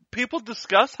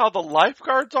discuss how the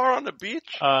lifeguards are on the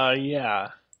beach? Yeah.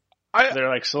 They're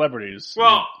like celebrities.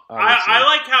 Well, I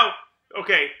like how,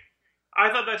 okay, I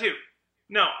thought that too.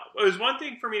 No, it was one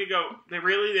thing for me to go, they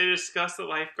discuss the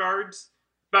lifeguards.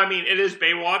 But I mean, it is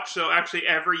Baywatch, so actually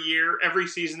every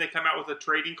season they come out with a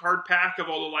trading card pack of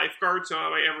all the lifeguards, so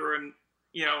that way everyone,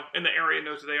 in the area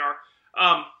knows who they are.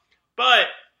 But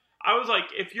I was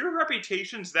like, if your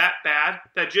reputation's that bad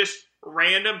that just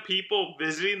random people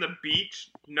visiting the beach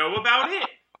know about it,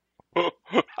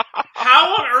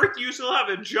 How on earth do you still have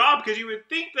a job? Because you would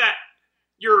think that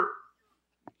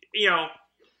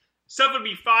stuff would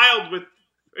be filed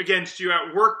against you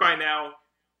at work by now.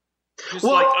 Just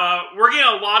we're getting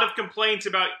a lot of complaints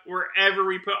about wherever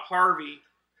we put Harvey.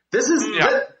 This was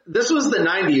the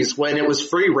 90s when it was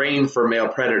free reign for male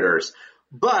predators.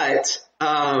 But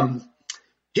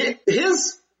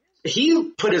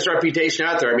he put his reputation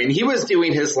out there. I mean, he was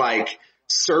doing his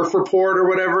surf report or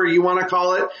whatever you want to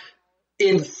call it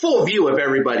in full view of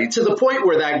everybody, to the point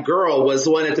where that girl was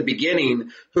the one at the beginning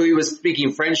who he was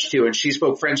speaking French to, and she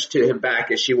spoke French to him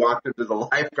back as she walked into the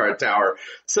lifeguard tower.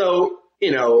 So,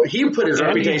 he put his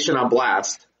reputation on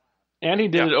blast. And he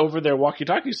did it over their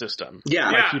walkie-talkie system.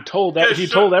 Yeah. He told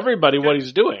everybody what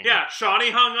he's doing. Yeah, Shawnee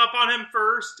hung up on him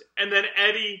first, and then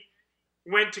Eddie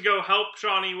went to go help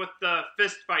Shawnee with the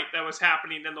fist fight that was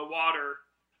happening in the water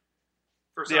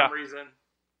for some reason.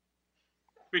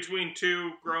 Between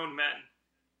two grown men.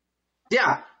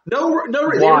 Yeah. No, they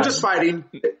were just fighting.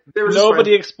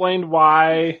 Nobody explained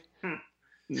why.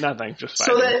 Nothing, just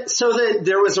fighting. So that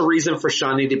there was a reason for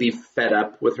Shawnee to be fed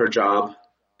up with her job.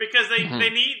 Because they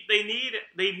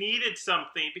needed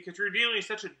something, because you're dealing with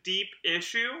such a deep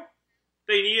issue.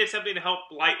 They needed something to help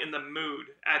lighten the mood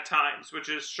at times, which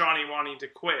is Shawnee wanting to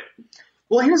quit.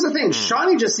 Well, here's the thing.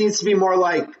 Shawnee just needs to be more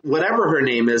like whatever her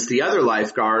name is, the other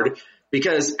lifeguard,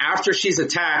 because after she's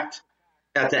attacked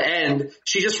at the end,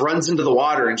 she just runs into the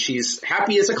water and she's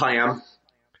happy as a clam.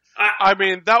 I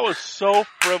mean, that was so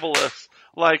frivolous.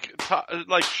 Like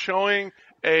showing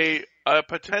a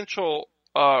potential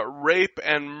rape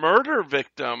and murder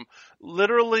victim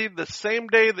literally the same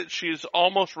day that she's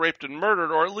almost raped and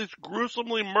murdered, or at least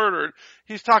gruesomely murdered.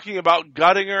 He's talking about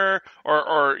gutting her,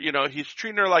 or he's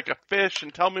treating her like a fish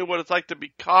and tell me what it's like to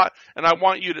be caught, and I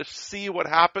want you to see what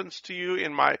happens to you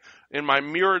in my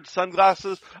mirrored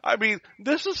sunglasses. I mean,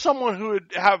 this is someone who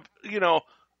would have,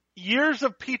 years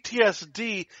of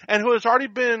PTSD and who has already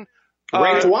been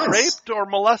raped or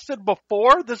molested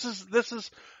before. This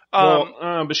is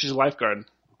but she's a lifeguard.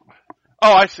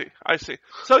 Oh, I see.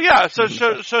 So yeah, so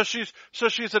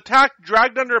she's attacked,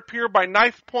 dragged under a pier by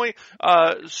knife point,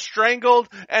 strangled,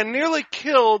 and nearly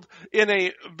killed in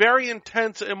a very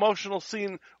intense emotional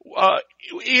scene,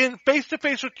 in face to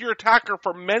face with your attacker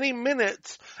for many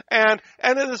minutes, and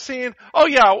in the scene, oh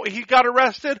yeah, he got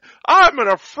arrested. I'm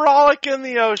gonna frolic in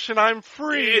the ocean. I'm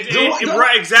free.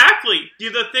 Right, exactly.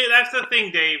 That's the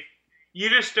thing, Dave. You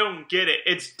just don't get it.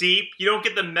 It's deep. You don't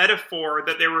get the metaphor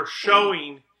that they were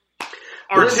showing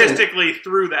artistically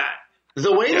through that.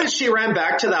 The way that she ran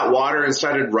back to that water and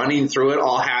started running through it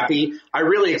all happy, I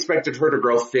really expected her to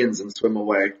grow fins and swim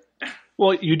away.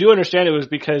 Well, you do understand it was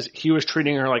because he was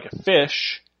treating her like a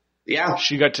fish. Yeah.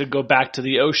 She got to go back to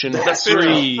the ocean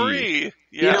free.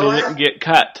 Yeah. Didn't get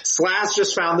cut. Slash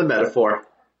just found the metaphor.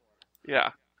 Yeah.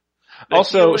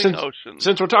 Also,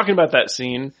 since we're talking about that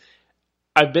scene,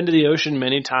 I've been to the ocean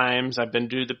many times. I've been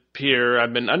to the pier.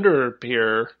 I've been under a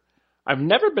pier. I've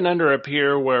never been under a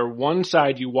pier where one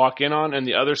side you walk in on and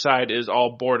the other side is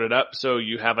all boarded up, so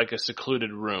you have like a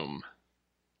secluded room.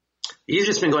 You've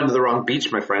just been going to the wrong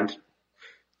beach, my friend.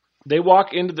 They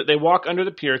walk under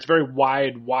the pier. It's a very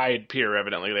wide pier,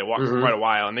 evidently. They walk for quite a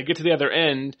while, and they get to the other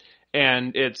end,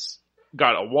 and it's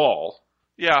got a wall.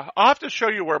 Yeah, I'll have to show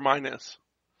you where mine is.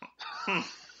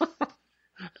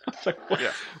 It's like,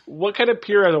 what kind of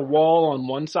pier has a wall on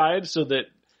one side so that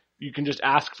you can just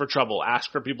ask for trouble,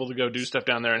 ask for people to go do stuff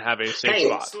down there and have a safe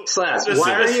spot? Slash,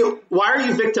 why are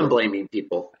you victim blaming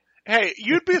people? Hey,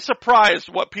 you'd be surprised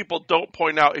what people don't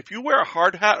point out. If you wear a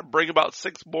hard hat and bring about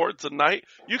 6 boards a night,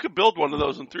 you could build one of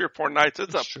those in 3 or 4 nights.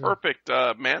 It's perfect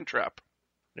man trap.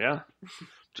 Yeah.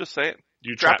 Just saying. Do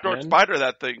you trap Trapdoor men? Spider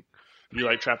that thing. You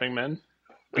like trapping men?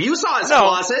 You saw his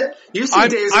closet. You see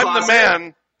Dave's closet. I'm the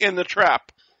man in the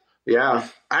trap. Yeah.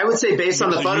 I would say based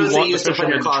on the photos that you used to put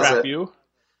in your closet. Trap you?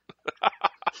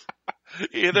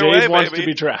 Either Dave way, wants baby. to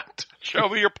be trapped. Show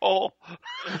me your pole.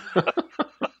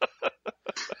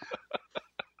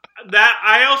 That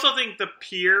I also think the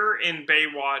pier in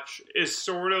Baywatch is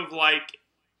sort of like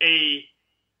a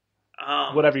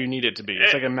whatever you need it to be.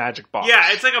 It's like a magic box.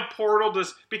 Yeah, it's like a portal.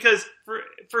 Because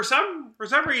for some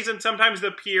reason, sometimes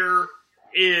the pier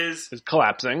is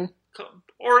collapsing.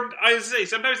 Or I would say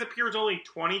sometimes the pier is only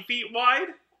 20 feet wide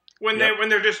when they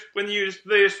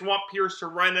just want piers to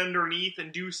run underneath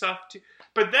and do stuff.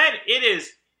 But then it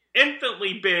is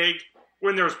infinitely big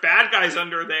when there's bad guys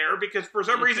under there, because for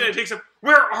some reason it takes up.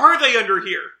 Where are they under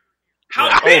here?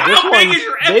 How big is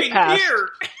your effing pier?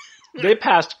 They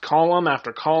passed column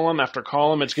after column after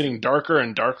column. It's getting darker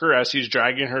and darker as he's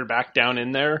dragging her back down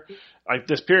in there. Like,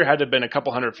 this pier had to have been a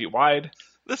couple 100 feet wide.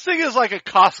 This thing is like a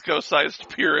Costco-sized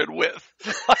pier in width.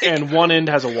 Like, and one end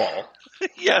has a wall.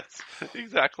 Yes,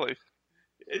 exactly.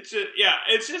 It's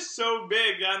just so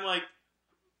big. I'm like,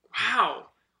 wow.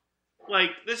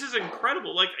 Like, this is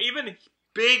incredible. Like, even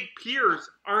big piers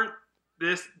aren't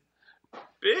this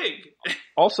big.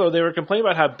 Also, they were complaining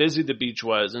about how busy the beach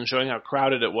was and showing how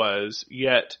crowded it was,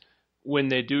 yet when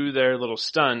they do their little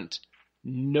stunt,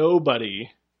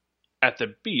 nobody at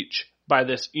the beach by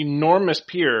this enormous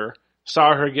pier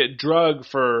saw her get drugged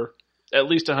for at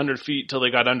least 100 feet till they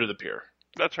got under the pier.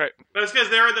 That's right. That's because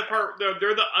they're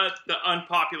the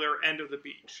unpopular end of the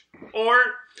beach, or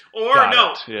Got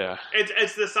no, it, yeah.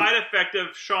 it's the side effect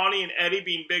of Shawnee and Eddie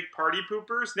being big party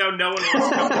poopers. Now no one wants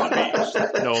to go to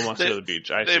the beach. No one wants to go to the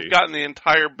beach. They've gotten the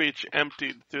entire beach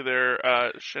emptied through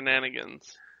their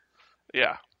shenanigans.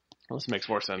 Yeah. This makes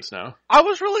more sense now. I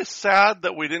was really sad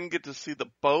that we didn't get to see the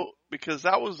boat because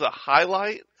that was a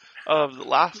highlight of the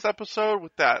last episode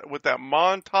with that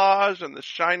montage and the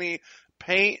shiny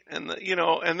paint and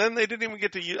and then they didn't even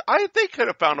get to use. They could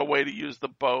have found a way to use the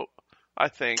boat. I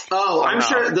think. Oh, I'm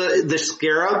sure the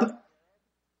scarab.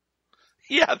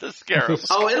 Yeah, the scarab.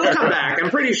 Oh, it'll come back.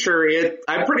 I'm pretty sure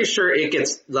it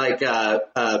gets like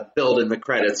billed in the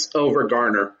credits over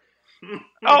Garner.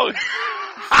 Oh.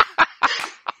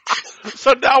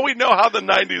 So now we know how the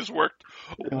 90s worked.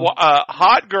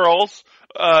 Hot girls,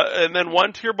 and then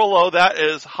one tier below that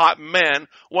is hot men.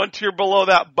 One tier below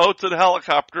that, boats and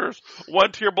helicopters.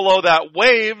 One tier below that,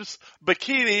 waves,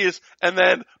 bikinis, and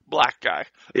then black guy.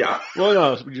 Yeah. Well,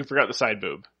 no, you forgot the side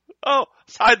boob. Oh,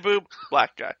 side boob,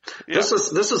 black guy. Yeah. This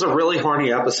was a really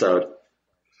horny episode.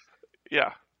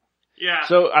 Yeah. Yeah.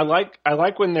 So I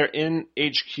like when they're in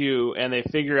HQ and they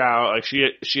figure out, like,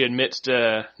 she admits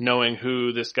to knowing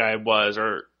who this guy was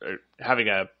or having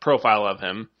a profile of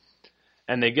him,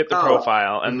 and they get the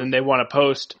profile, and then they want to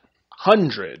post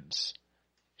hundreds.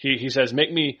 He says,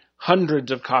 make me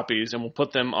hundreds of copies, and we'll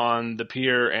put them on the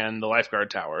pier and the lifeguard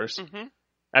towers. Mm-hmm.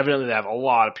 Evidently, they have a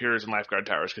lot of piers and lifeguard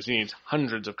towers because he needs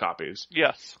hundreds of copies.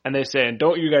 Yes. And they say,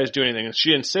 don't you guys do anything. And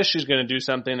she insists she's going to do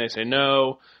something. They say,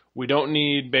 no. We don't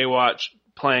need Baywatch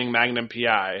playing Magnum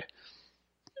PI.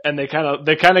 And they kind of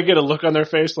get a look on their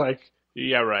face like,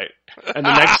 yeah, right. And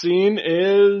the next scene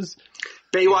is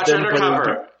Baywatch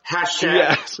Undercover. Hashtag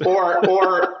yes.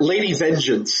 or Lady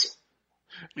Vengeance.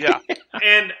 Yeah.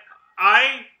 And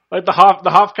like the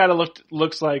Hoff kind of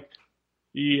looks like,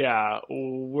 yeah,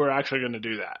 we're actually going to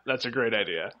do that. That's a great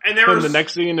idea. And the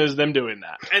next scene is them doing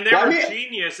that. And they were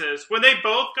geniuses. When they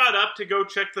both got up to go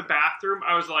check the bathroom,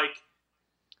 I was like,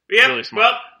 yep, really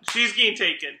well, she's getting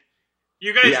taken.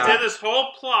 You guys did this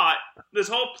whole plot, this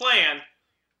whole plan,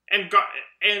 and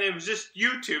it was just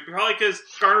YouTube. Probably because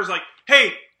Garner's like,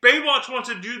 hey, Baywatch wants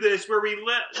to do this where we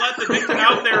let the victim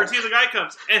out there and see if the guy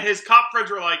comes. And his cop friends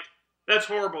were like, that's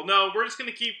horrible. No, we're just going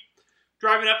to keep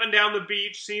driving up and down the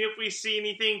beach, seeing if we see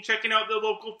anything, checking out the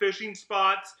local fishing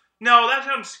spots. No, that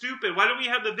sounds stupid. Why don't we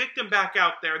have the victim back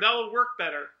out there? That will work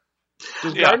better.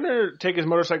 Does Gardner take his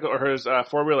motorcycle or his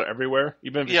four-wheeler everywhere,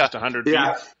 even if it's just 100 feet?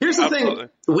 Yeah. Here's the thing.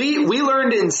 We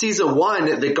learned in season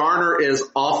 1 that Garner is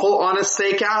awful on a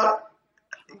stakeout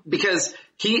because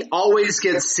he always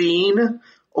gets seen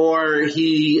or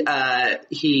he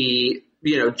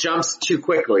jumps too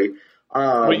quickly.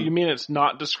 What, you mean it's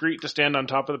not discreet to stand on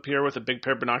top of the pier with a big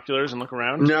pair of binoculars and look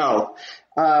around? No.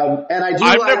 And I've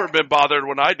never been bothered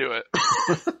when I do it.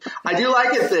 I do like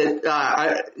it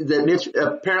that Mitch,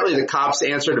 apparently the cops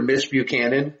answer to Mitch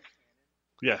Buchanan.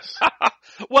 Yes.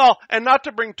 Well, and not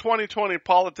to bring 2020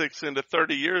 politics into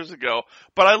 30 years ago,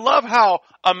 but I love how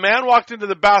a man walked into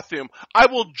the bathroom. I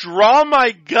will draw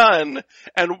my gun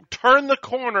and turn the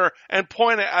corner and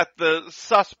point it at the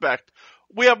suspect.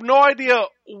 We have no idea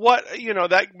what,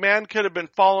 that man could have been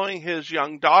following his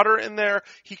young daughter in there.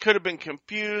 He could have been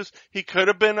confused. He could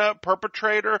have been a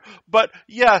perpetrator. But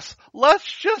yes, let's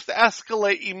just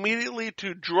escalate immediately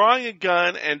to drawing a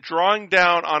gun and drawing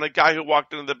down on a guy who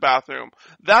walked into the bathroom.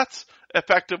 That's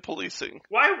effective policing.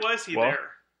 Why was he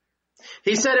there?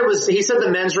 He said the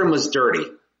men's room was dirty.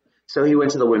 So he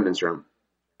went to the women's room.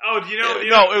 Oh, do you know?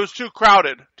 No, it was too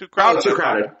crowded. Too crowded. Too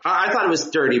crowded. I thought it was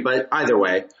dirty, but either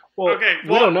way. Well,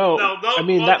 we don't know. No,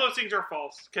 those things are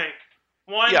false. Okay.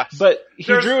 One. Yes. But he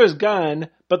drew his gun,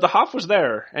 but the Hoff was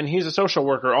there, and he's a social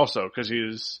worker also, because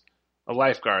he's a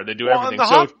lifeguard. They do everything.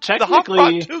 So technically, the Hoff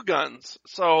brought 2 guns,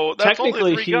 so that's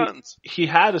only 3 guns. He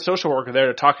had a social worker there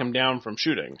to talk him down from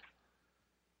shooting.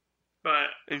 But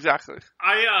exactly.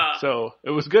 So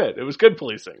it was good. It was good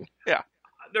policing. Yeah.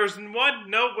 There's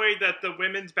no way that the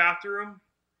women's bathroom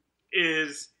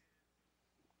is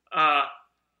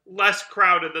less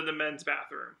crowded than the men's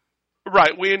bathroom.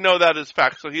 Right, we know that as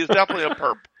fact, so he is definitely a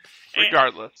perp,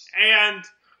 regardless. And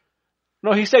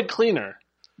no, he said cleaner,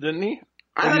 didn't he?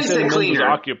 I thought he said cleaner.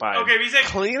 Occupied. okay, if he said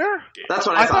Cleaner? That's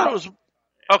what I thought thought. it was...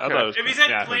 I thought Okay. it was if he said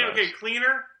yeah, clean, who knows? okay,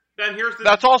 cleaner, then here's the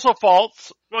That's also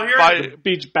false. well here By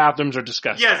Beach bathrooms are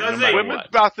disgusting. Yes, I was no matter saying- women's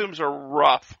what. bathrooms are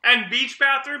rough. and beach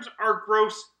bathrooms are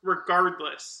gross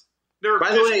regardless. They're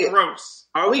By the just way- gross.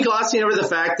 Are we glossing over the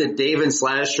fact that Dave and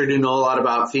Slannister do know a lot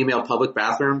about female public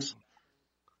bathrooms?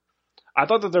 I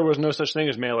thought that there was no such thing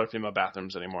as male or female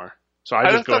bathrooms anymore. So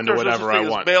I just go thought into there was whatever such a I thing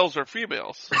as want. males or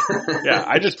females.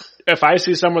 Yeah, if I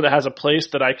see somewhere that has a place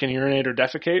that I can urinate or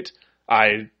defecate,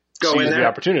 I Go in seize the there.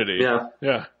 opportunity. Yeah.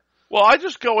 Yeah. Well, I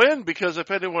just go in because if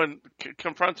anyone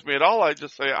confronts me at all, I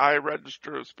just say I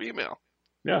register as female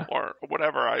Yeah. or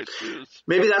whatever I choose.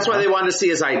 Maybe that's why they wanted to see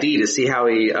his ID to see how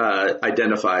he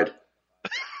identified.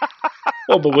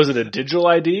 Well, but was it a digital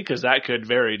ID? Because that could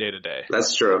vary day to day.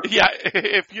 That's true. Yeah,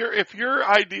 if your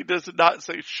ID does not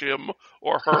say Shim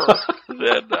or her,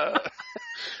 then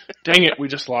Dang it, we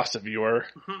just lost a viewer.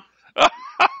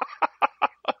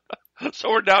 so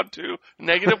we're down to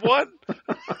 -1.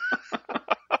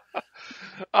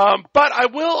 But I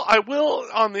will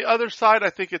on the other side, I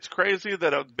think it's crazy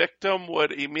that a victim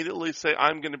would immediately say,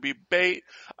 I'm going to be bait.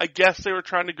 I guess they were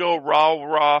trying to go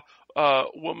raw,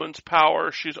 woman's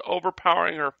power. She's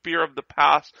overpowering her fear of the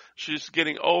past. She's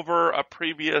getting over a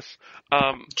previous,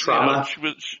 Trauma.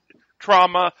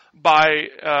 Trauma by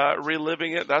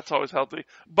reliving it. That's always healthy.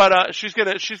 But she's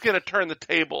gonna turn the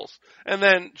tables, and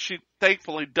then she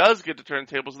thankfully does get to turn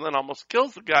the tables, and then almost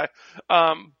kills the guy.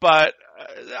 But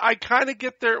I kind of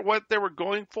get what they were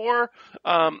going for,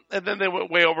 and then they went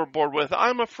way overboard with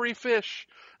 "I'm a free fish."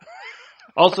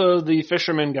 Also, the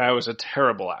fisherman guy was a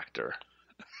terrible actor.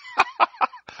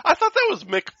 I thought that was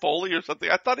Mick Foley or something.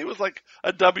 I thought he was like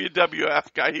a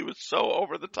WWF guy. He was so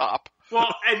over the top.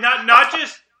 Well, and not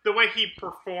just the way he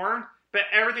performed, but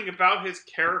everything about his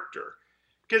character.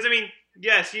 Because I mean,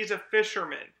 yes, he's a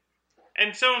fisherman,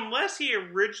 and so unless he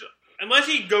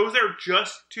goes there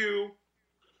just to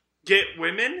get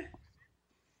women,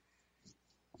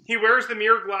 he wears the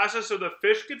mirror glasses so the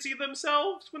fish can see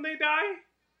themselves when they die.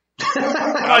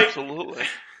 Absolutely.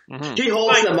 Mm-hmm. He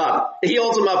holds them up. He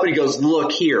holds them up and he goes,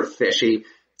 "Look here, fishy.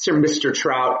 Sir Mr.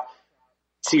 Trout.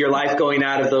 See your life going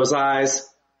out of those eyes."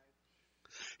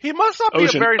 He must not be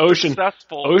a very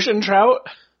successful... Ocean trout?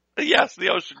 Yes, the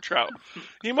ocean trout.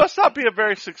 He must not be a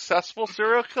very successful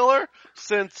serial killer,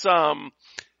 since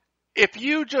if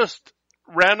you just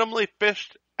randomly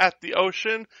fished at the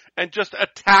ocean and just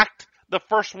attacked the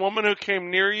first woman who came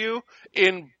near you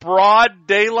in broad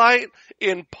daylight,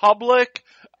 in public,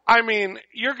 I mean,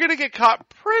 you're going to get caught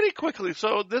pretty quickly.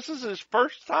 So this is his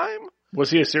first time?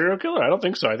 Was he a serial killer? I don't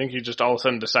think so. I think he just all of a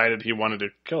sudden decided he wanted to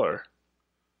kill her.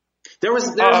 There was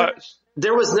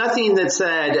nothing that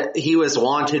said he was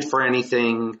wanted for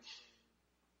anything.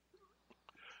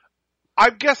 I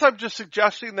guess I'm just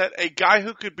suggesting that a guy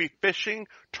who could be fishing,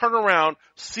 turn around,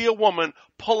 see a woman,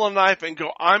 pull a knife, and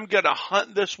go, I'm going to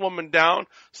hunt this woman down,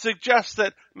 suggests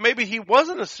that maybe he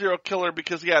wasn't a serial killer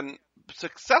because he hadn't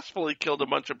successfully killed a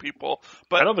bunch of people.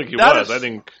 But I don't think he was. I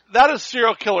think that is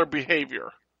serial killer behavior.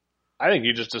 I think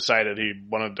he just decided he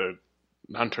wanted to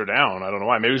hunt her down. I don't know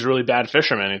why. Maybe he was a really bad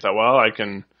fisherman. He thought, well, I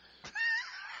can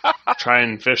try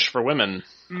and fish for women.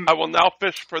 I will now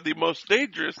fish for the most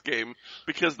dangerous game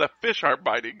because the fish aren't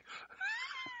biting.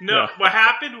 No, Yeah. What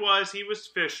happened was he was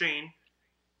fishing.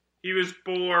 He was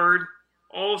bored.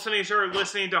 All of a sudden he started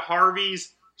listening to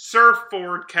Harvey's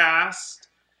Surfboard cast.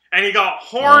 And he got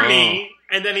horny.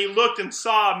 And then he looked and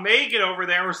saw Megan over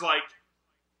there and was like,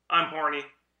 I'm horny.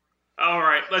 All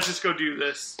right, let's just go do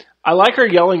this. I like her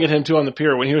yelling at him, too, on the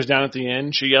pier. When he was down at the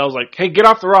end, she yells like, hey, get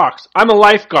off the rocks. I'm a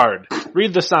lifeguard.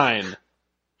 Read the sign.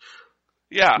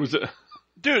 Yeah. Was it?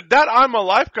 Dude, that I'm a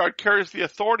lifeguard carries the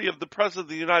authority of the President of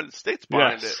the United States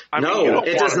behind Yes. it. I No, mean, you don't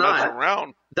it want does to mess not.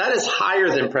 around. That is higher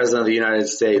than President of the United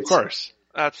States. Of course.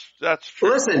 That's true.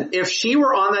 Listen, if she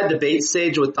were on that debate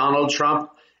stage with Donald Trump,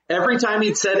 every time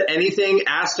he'd said anything,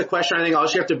 asked a question, I think all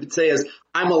she have to say is,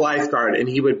 I'm a lifeguard, and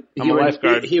he would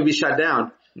be shut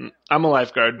down. I'm a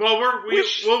lifeguard. Well,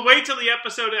 we'll wait till the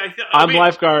episode. I'm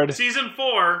lifeguard. Season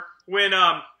 4, when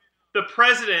the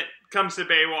president comes to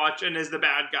Baywatch and is the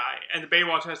bad guy, and the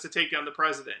Baywatch has to take down the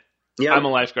president. Yeah. I'm a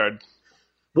lifeguard.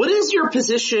 What is your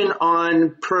position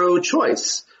on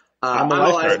pro-choice? I'm a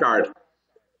lifeguard.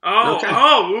 Oh, Okay.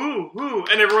 Ooh.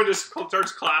 And everyone just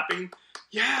starts clapping.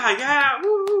 Yeah,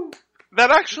 woo.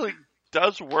 That actually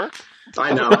does work.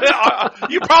 I know.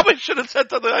 You probably should have said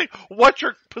something like, what's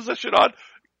your position on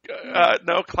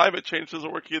No, climate change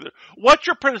doesn't work either. What's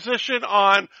your position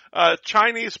on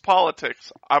Chinese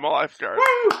politics? I'm a lifeguard.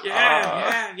 Woo!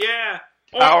 Yeah.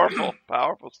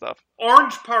 Powerful stuff.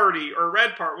 Orange Party or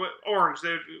Red Party? Orange.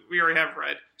 We already have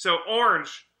red. So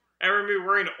orange. Everybody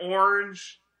wearing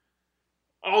orange.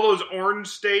 All those orange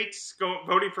states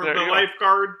voting for the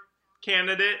lifeguard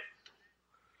candidate.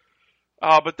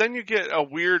 But then you get a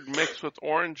weird mix with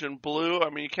orange and blue. I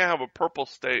mean, you can't have a purple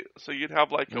state, so you'd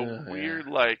have like a weird,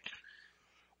 like,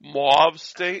 mauve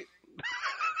state.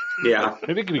 Yeah.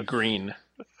 Maybe it could be green.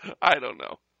 I don't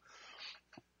know.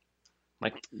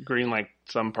 Like green, like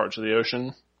some parts of the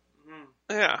ocean.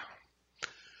 Yeah.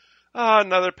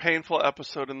 Another painful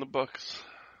episode in the books.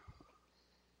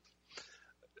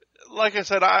 Like I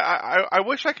said, I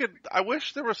wish I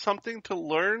wish there was something to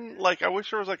learn. Like, I wish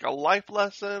there was like a life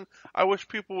lesson. I wish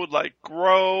people would like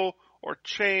grow or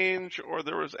change, or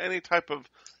there was any type of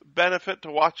benefit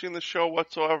to watching the show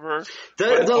whatsoever.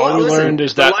 All we learned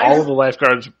is that all of the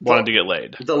lifeguards wanted to get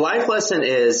laid. The life lesson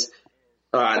is,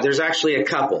 there's actually a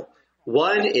couple.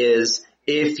 One is,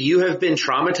 if you have been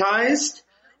traumatized,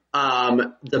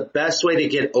 the best way to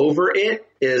get over it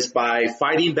is by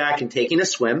fighting back and taking a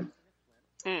swim.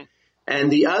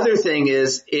 And the other thing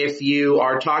is, if you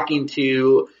are talking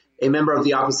to a member of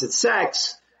the opposite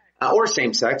sex, or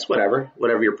same sex, whatever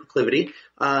your proclivity,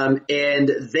 and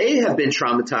they have been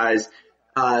traumatized,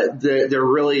 they're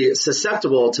really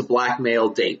susceptible to blackmail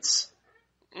dates.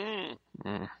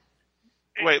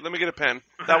 Wait, let me get a pen.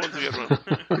 That one's a good one.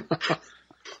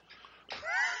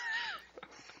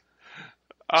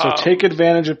 So take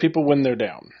advantage of people when they're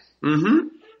down. Mm-hmm.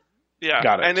 Yeah.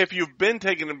 Got it. And if you've been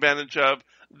taken advantage of,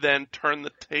 then turn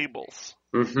the tables.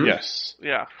 Mm-hmm. Yes.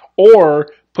 Yeah. Or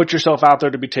put yourself out there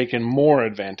to be taken more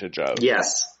advantage of.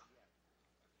 Yes.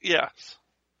 Yes.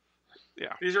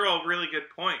 Yeah. These are all really good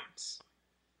points.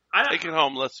 Take it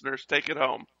home, listeners. Take it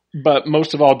home. But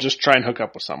most of all, just try and hook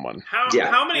up with someone. How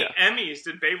many Emmys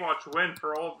did Baywatch win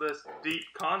for all of this deep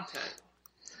content?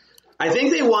 I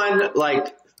think they won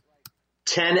like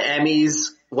 10 Emmys,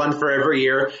 one for every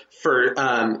year, for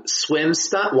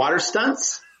water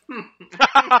stunts.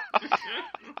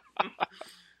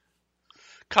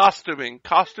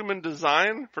 Costume and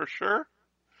design for sure.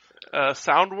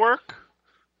 Sound work.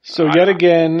 So yet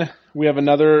again, we have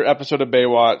another episode of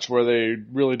Baywatch where they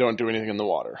really don't do anything in the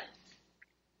water.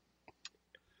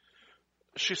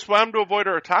 She swam to avoid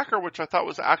her attacker, which I thought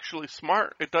was actually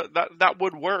smart. That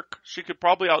would work. She could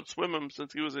probably outswim him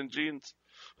since he was in jeans.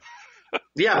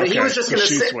 Yeah, but he was just going to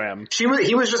swam.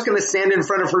 He was just going to stand in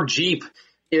front of her Jeep,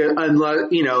 and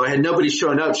had nobody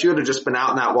shown up, she would have just been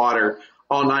out in that water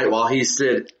all night while he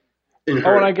stood in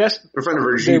front of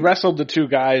her Jeep. They wrestled the two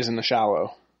guys in the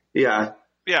shallow. Yeah.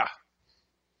 Yeah.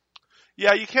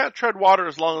 Yeah, you can't tread water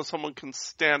as long as someone can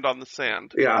stand on the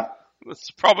sand. Yeah.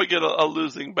 It's probably get a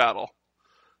losing battle.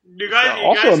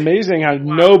 Amazing how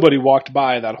nobody walked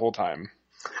by that whole time.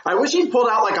 I wish he pulled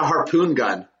out like a harpoon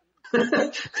gun.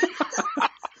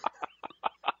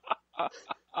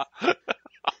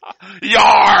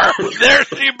 Yar! There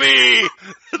she be!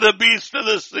 The beast of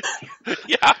the sea.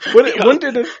 Yeah. Wouldn't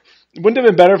it have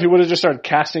been better if he would have just started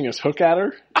casting his hook at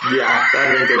her? Yeah, that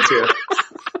would have been good too.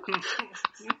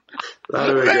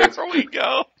 There we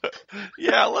go.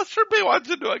 Yeah, let's turn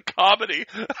Baywatch into a comedy.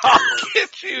 I'll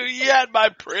get you yet, my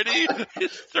pretty.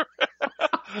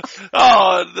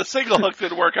 Oh, the single hook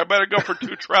didn't work. I better go for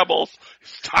two trebles.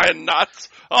 He's tying knots.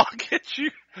 I'll get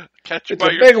you. Catch you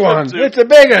by your swimsuit. It's a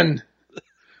big one.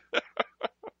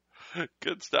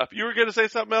 Good stuff. You were going to say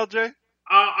something, LJ?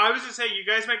 I was going to say, you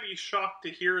guys might be shocked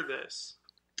to hear this.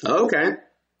 Okay.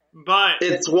 But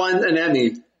it's won an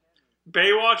Emmy.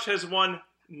 Baywatch has won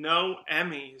no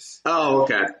Emmys. Oh,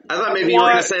 okay. I thought maybe you were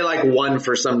going to say like one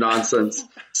for some nonsense.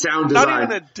 Sound design. Not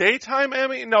even a daytime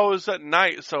Emmy? No, it was at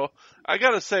night. So I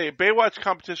got to say, Baywatch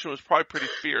competition was probably pretty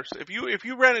fierce. If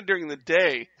you ran it during the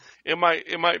day, it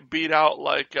might beat out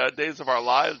like Days of Our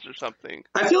Lives or something.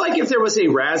 I feel like if there was a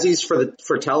Razzies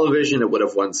for television, it would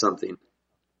have won something.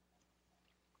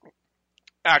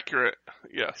 Accurate,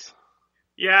 yes.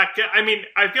 Yeah, I mean,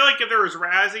 I feel like if there was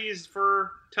Razzies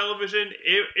for television,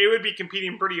 it would be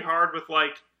competing pretty hard with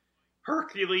like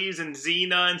Hercules and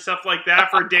Xena and stuff like that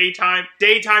for daytime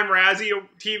Razzie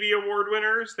TV award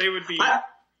winners. They would be.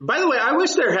 By the way, I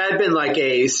wish there had been like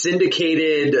a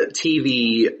syndicated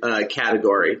TV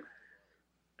category.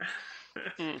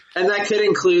 And that could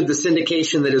include the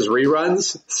syndication that is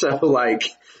reruns. So like,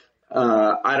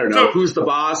 I don't know, Who's the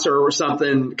Boss or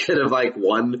something could have like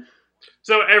won.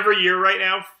 So every year right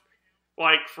now,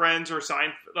 like Friends or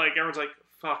Seinfeld, like everyone's like,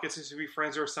 fuck, it's going to be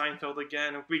Friends or Seinfeld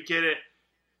again. If we get it.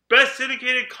 Best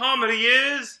syndicated comedy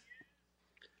is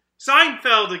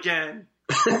Seinfeld again.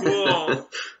 Cool.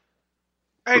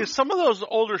 Hey, some of those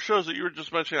older shows that you were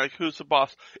just mentioning, like Who's the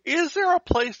Boss, is there a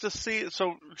place to see?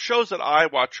 So shows that I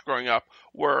watched growing up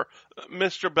were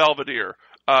Mr. Belvedere,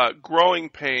 Growing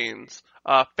Pains,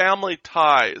 Family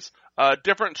Ties,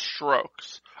 Different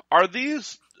Strokes. Are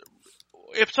these,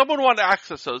 if someone wanted to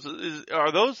access those,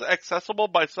 are those accessible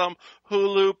by some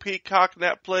Hulu, Peacock,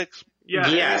 Netflix?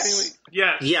 Yes.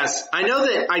 Yes. Yes. I know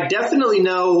that. I definitely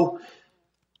know.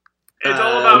 It's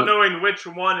all about knowing which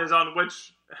one is on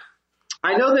which.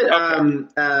 I know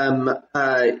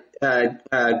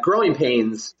that Growing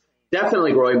Pains,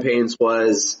 definitely Growing Pains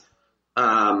was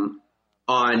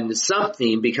on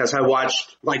something because I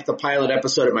watched like the pilot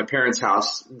episode at my parents'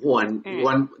 house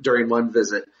during one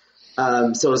visit.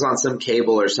 So it was on some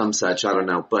cable or some such. I don't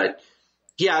know, but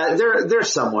yeah, they're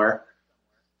somewhere.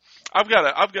 I've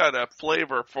got a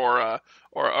flavor for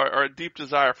or a deep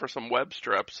desire for some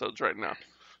Webster episodes right now.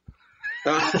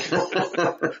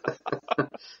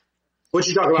 What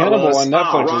you talking about? Hannibal on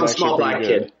Netflix Ron is Small actually Black pretty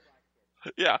Kid.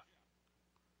 good. Yeah.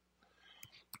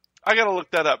 I gotta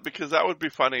look that up because that would be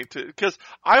funny too. Because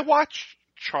I watched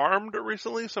Charmed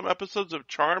recently, some episodes of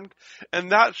Charmed,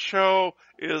 and that show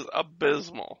is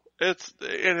abysmal. It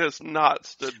has not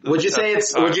stood. Would you say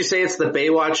it's the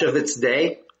Baywatch of its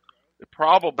day?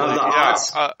 Probably, of the yeah.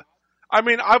 aughts? I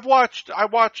mean, I watched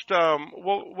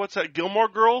what's that? Gilmore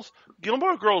Girls.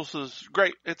 Gilmore Girls is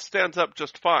great. It stands up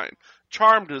just fine.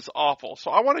 Charmed is awful.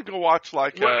 So I want to go watch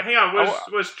like. Hang on,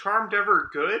 was Charmed ever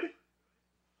good?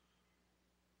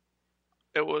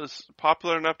 It was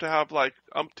popular enough to have like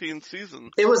umpteen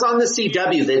seasons. It was on the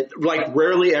CW that like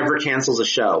rarely ever cancels a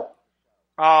show.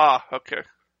 Ah, okay.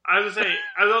 I was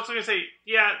also gonna say,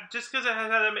 yeah, just because it has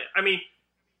that. I mean,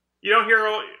 you don't hear.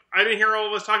 I didn't hear all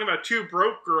of us talking about Two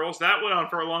Broke Girls. That went on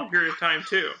for a long period of time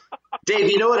too.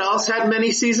 Dave, you know what else had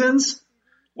many seasons?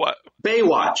 What?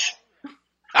 Baywatch.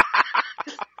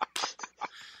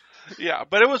 Yeah,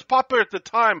 but it was popular at the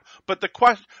time. But the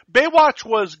question, Baywatch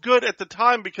was good at the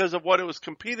time because of what it was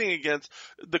competing against.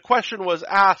 The question was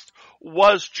asked,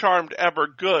 was Charmed ever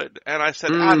good? And I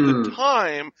said, at the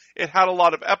time, it had a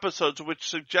lot of episodes, which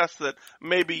suggests that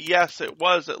maybe, yes, it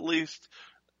was at least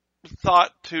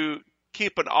thought to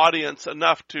keep an audience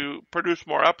enough to produce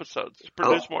more episodes, to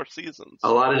produce more seasons.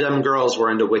 A lot of them girls were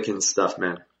into Wiccan stuff,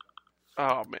 man.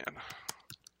 Oh, man.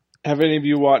 Have any of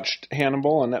you watched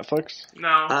Hannibal on Netflix?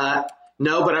 No.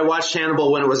 No, but I watched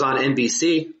Hannibal when it was on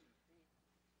NBC.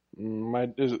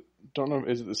 Is it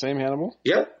the same Hannibal?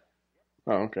 Yep.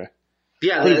 Oh, okay.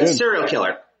 Yeah, Pretty the good. serial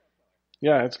killer.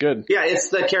 Yeah, it's good. Yeah, it's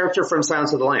the character from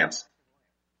Silence of the Lambs.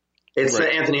 It's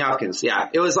Right. Anthony Hopkins. Yeah,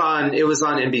 it was on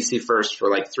NBC first for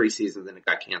like 3 seasons, and it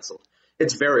got canceled.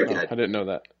 It's very good. I didn't know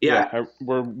that. Yeah.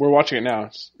 We're watching it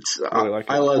now. Really like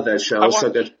it. I love that show. It's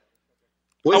so good.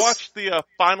 I watched the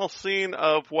final scene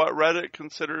of what Reddit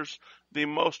considers the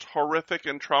most horrific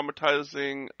and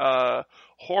traumatizing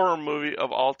horror movie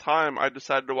of all time. I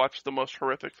decided to watch the most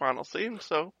horrific final scene.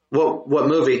 So What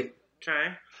movie?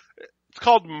 Okay. it's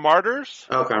called Martyrs.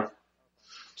 Okay.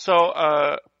 So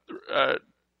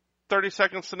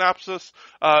 30-second synopsis.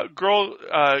 Girl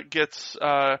gets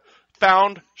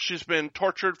found. She's been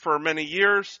tortured for many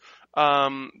years.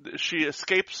 She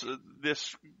escapes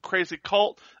this crazy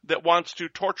cult that wants to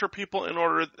torture people in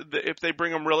order if they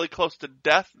bring them really close to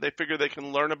death, they figure they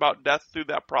can learn about death through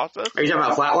that process. Are you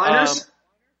talking about Flatliners?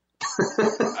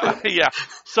 Yeah.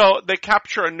 So they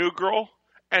capture a new girl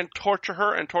and torture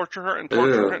her and torture her and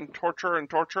torture her and torture her and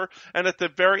torture her. And at the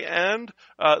very end,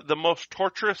 the most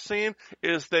torturous scene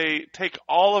is they take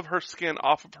all of her skin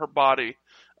off of her body.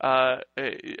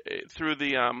 Through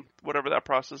the whatever that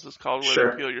process is called,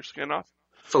 where they peel your skin off.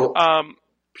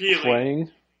 Peeling.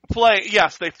 Playing?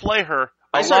 Yes, they flay her alive.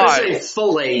 I started to say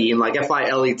filleting, like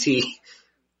Filet.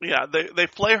 Yeah, they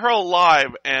flay her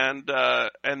alive, and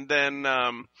then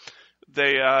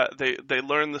they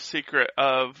learn the secret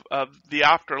of the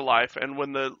afterlife. And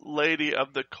when the lady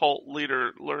of the cult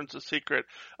leader learns the secret,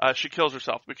 she kills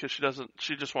herself because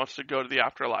she just wants to go to the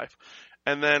afterlife.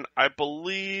 And then I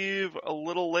believe a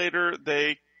little later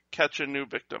they catch a new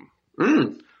victim.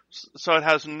 So it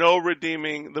has no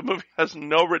redeeming. The movie has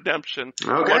no redemption.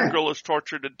 Okay. One girl is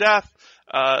tortured to death.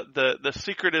 The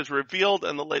secret is revealed,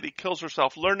 and the lady kills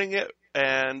herself learning it.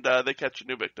 And they catch a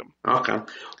new victim. Okay. I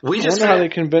wonder how they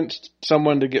convinced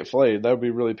someone to get flayed. That would be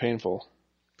really painful.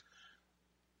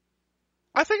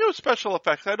 I think it was special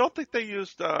effects. I don't think they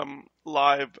used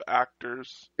live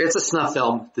actors. It's a snuff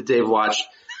film that Dave watched.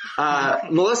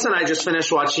 Melissa and I just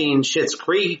finished watching Schitt's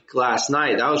Creek last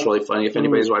night. That was really funny. If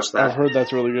anybody's watched that, I've heard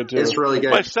that's really good too. It's really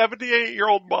good. My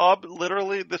 78-year-old mom,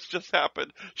 literally, this just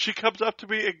happened. She comes up to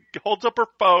me and holds up her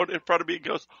phone in front of me and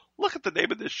goes, "Look at the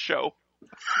name of this show."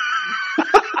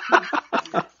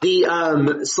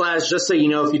 The just so you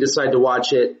know, if you decide to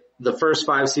watch it, the first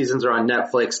 5 seasons are on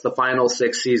Netflix. The final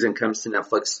 6th season comes to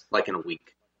Netflix like in a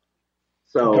week.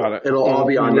 So it'll all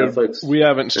be on Netflix. We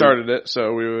haven't started it,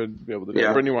 so we would be able to do it.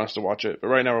 Yeah. Brittany wants to watch it, but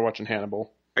right now we're watching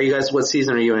Hannibal. Are you guys, what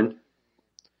season are you in?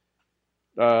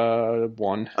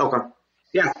 1. Okay.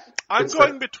 Yeah. I'm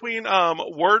going between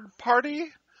Word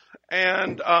Party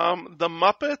and the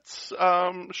Muppets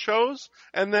shows,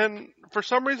 and then for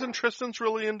some reason Tristan's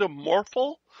really into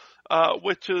Morphle,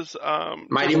 which is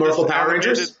Mighty Morphle Power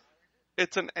Rangers.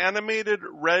 It's an animated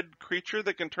red creature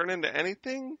that can turn into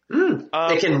anything.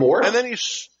 They can morph? And then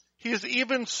he's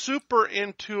even super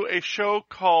into a show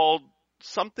called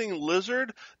Something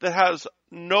Lizard that has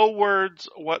no words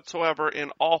whatsoever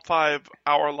in all 5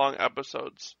 hour-long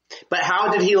episodes. But how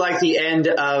did he like the end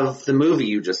of the movie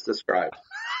you just described?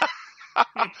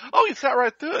 Oh, he sat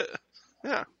right through it.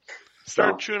 Yeah.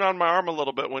 Started chewing on my arm a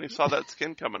little bit when he saw that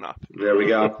skin coming off. There we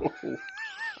go.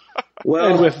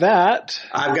 Well, and with that,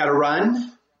 I've got to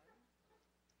run.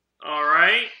 All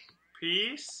right.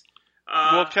 Peace.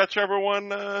 We'll catch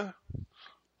everyone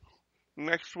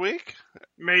next week.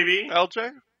 Maybe.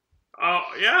 LJ?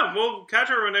 Yeah, we'll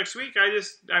catch everyone next week.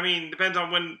 Depends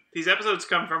on when these episodes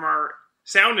come from our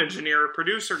sound engineer,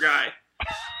 producer guy.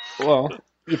 Well,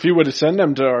 if you would have sent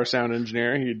them to our sound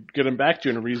engineer, he'd get them back to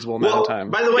you in a reasonable amount of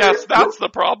time. By the way, yes, that's the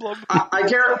problem. I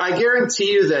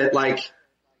guarantee you that,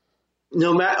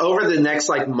 no matter over the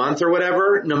next month or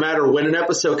whatever, no matter when an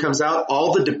episode comes out,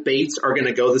 all the debates are going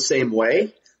to go the same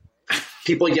way.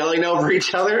 People yelling over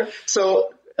each other.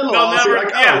 So they'll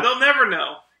never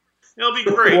know. It'll be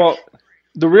great. Well,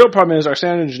 the real problem is our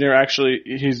sound engineer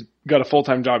he's got a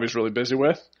full-time job he's really busy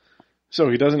with, so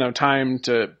he doesn't have time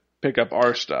to pick up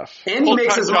our stuff. And he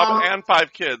makes his mom and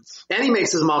 5 kids. And he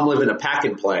makes his mom live in a pack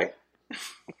and play.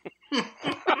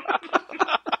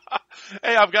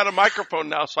 Hey, I've got a microphone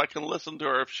now, so I can listen to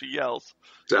her if she yells.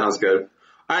 Sounds good.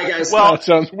 All right, guys. Well, that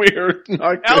sounds weird.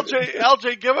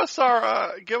 LJ, give us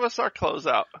our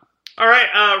closeout. All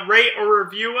right, rate or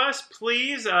review us,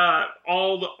 please.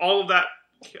 All of that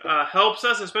helps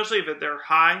us, especially if they're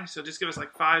high. So just give us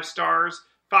 5 stars,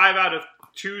 5 out of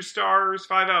 2 stars,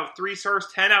 5 out of 3 stars,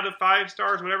 10 out of 5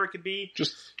 stars, whatever it could be.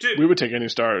 We would take any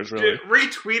stars, really.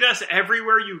 Retweet us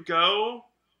everywhere you go.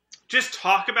 Just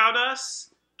talk about us.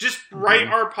 Just write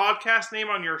our podcast name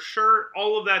on your shirt.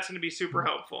 All of that's going to be super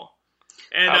helpful.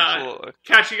 And Absolutely.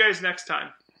 Catch you guys next time.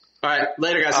 All right.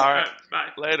 Later, guys. All right. Bye.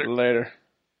 Later. Later.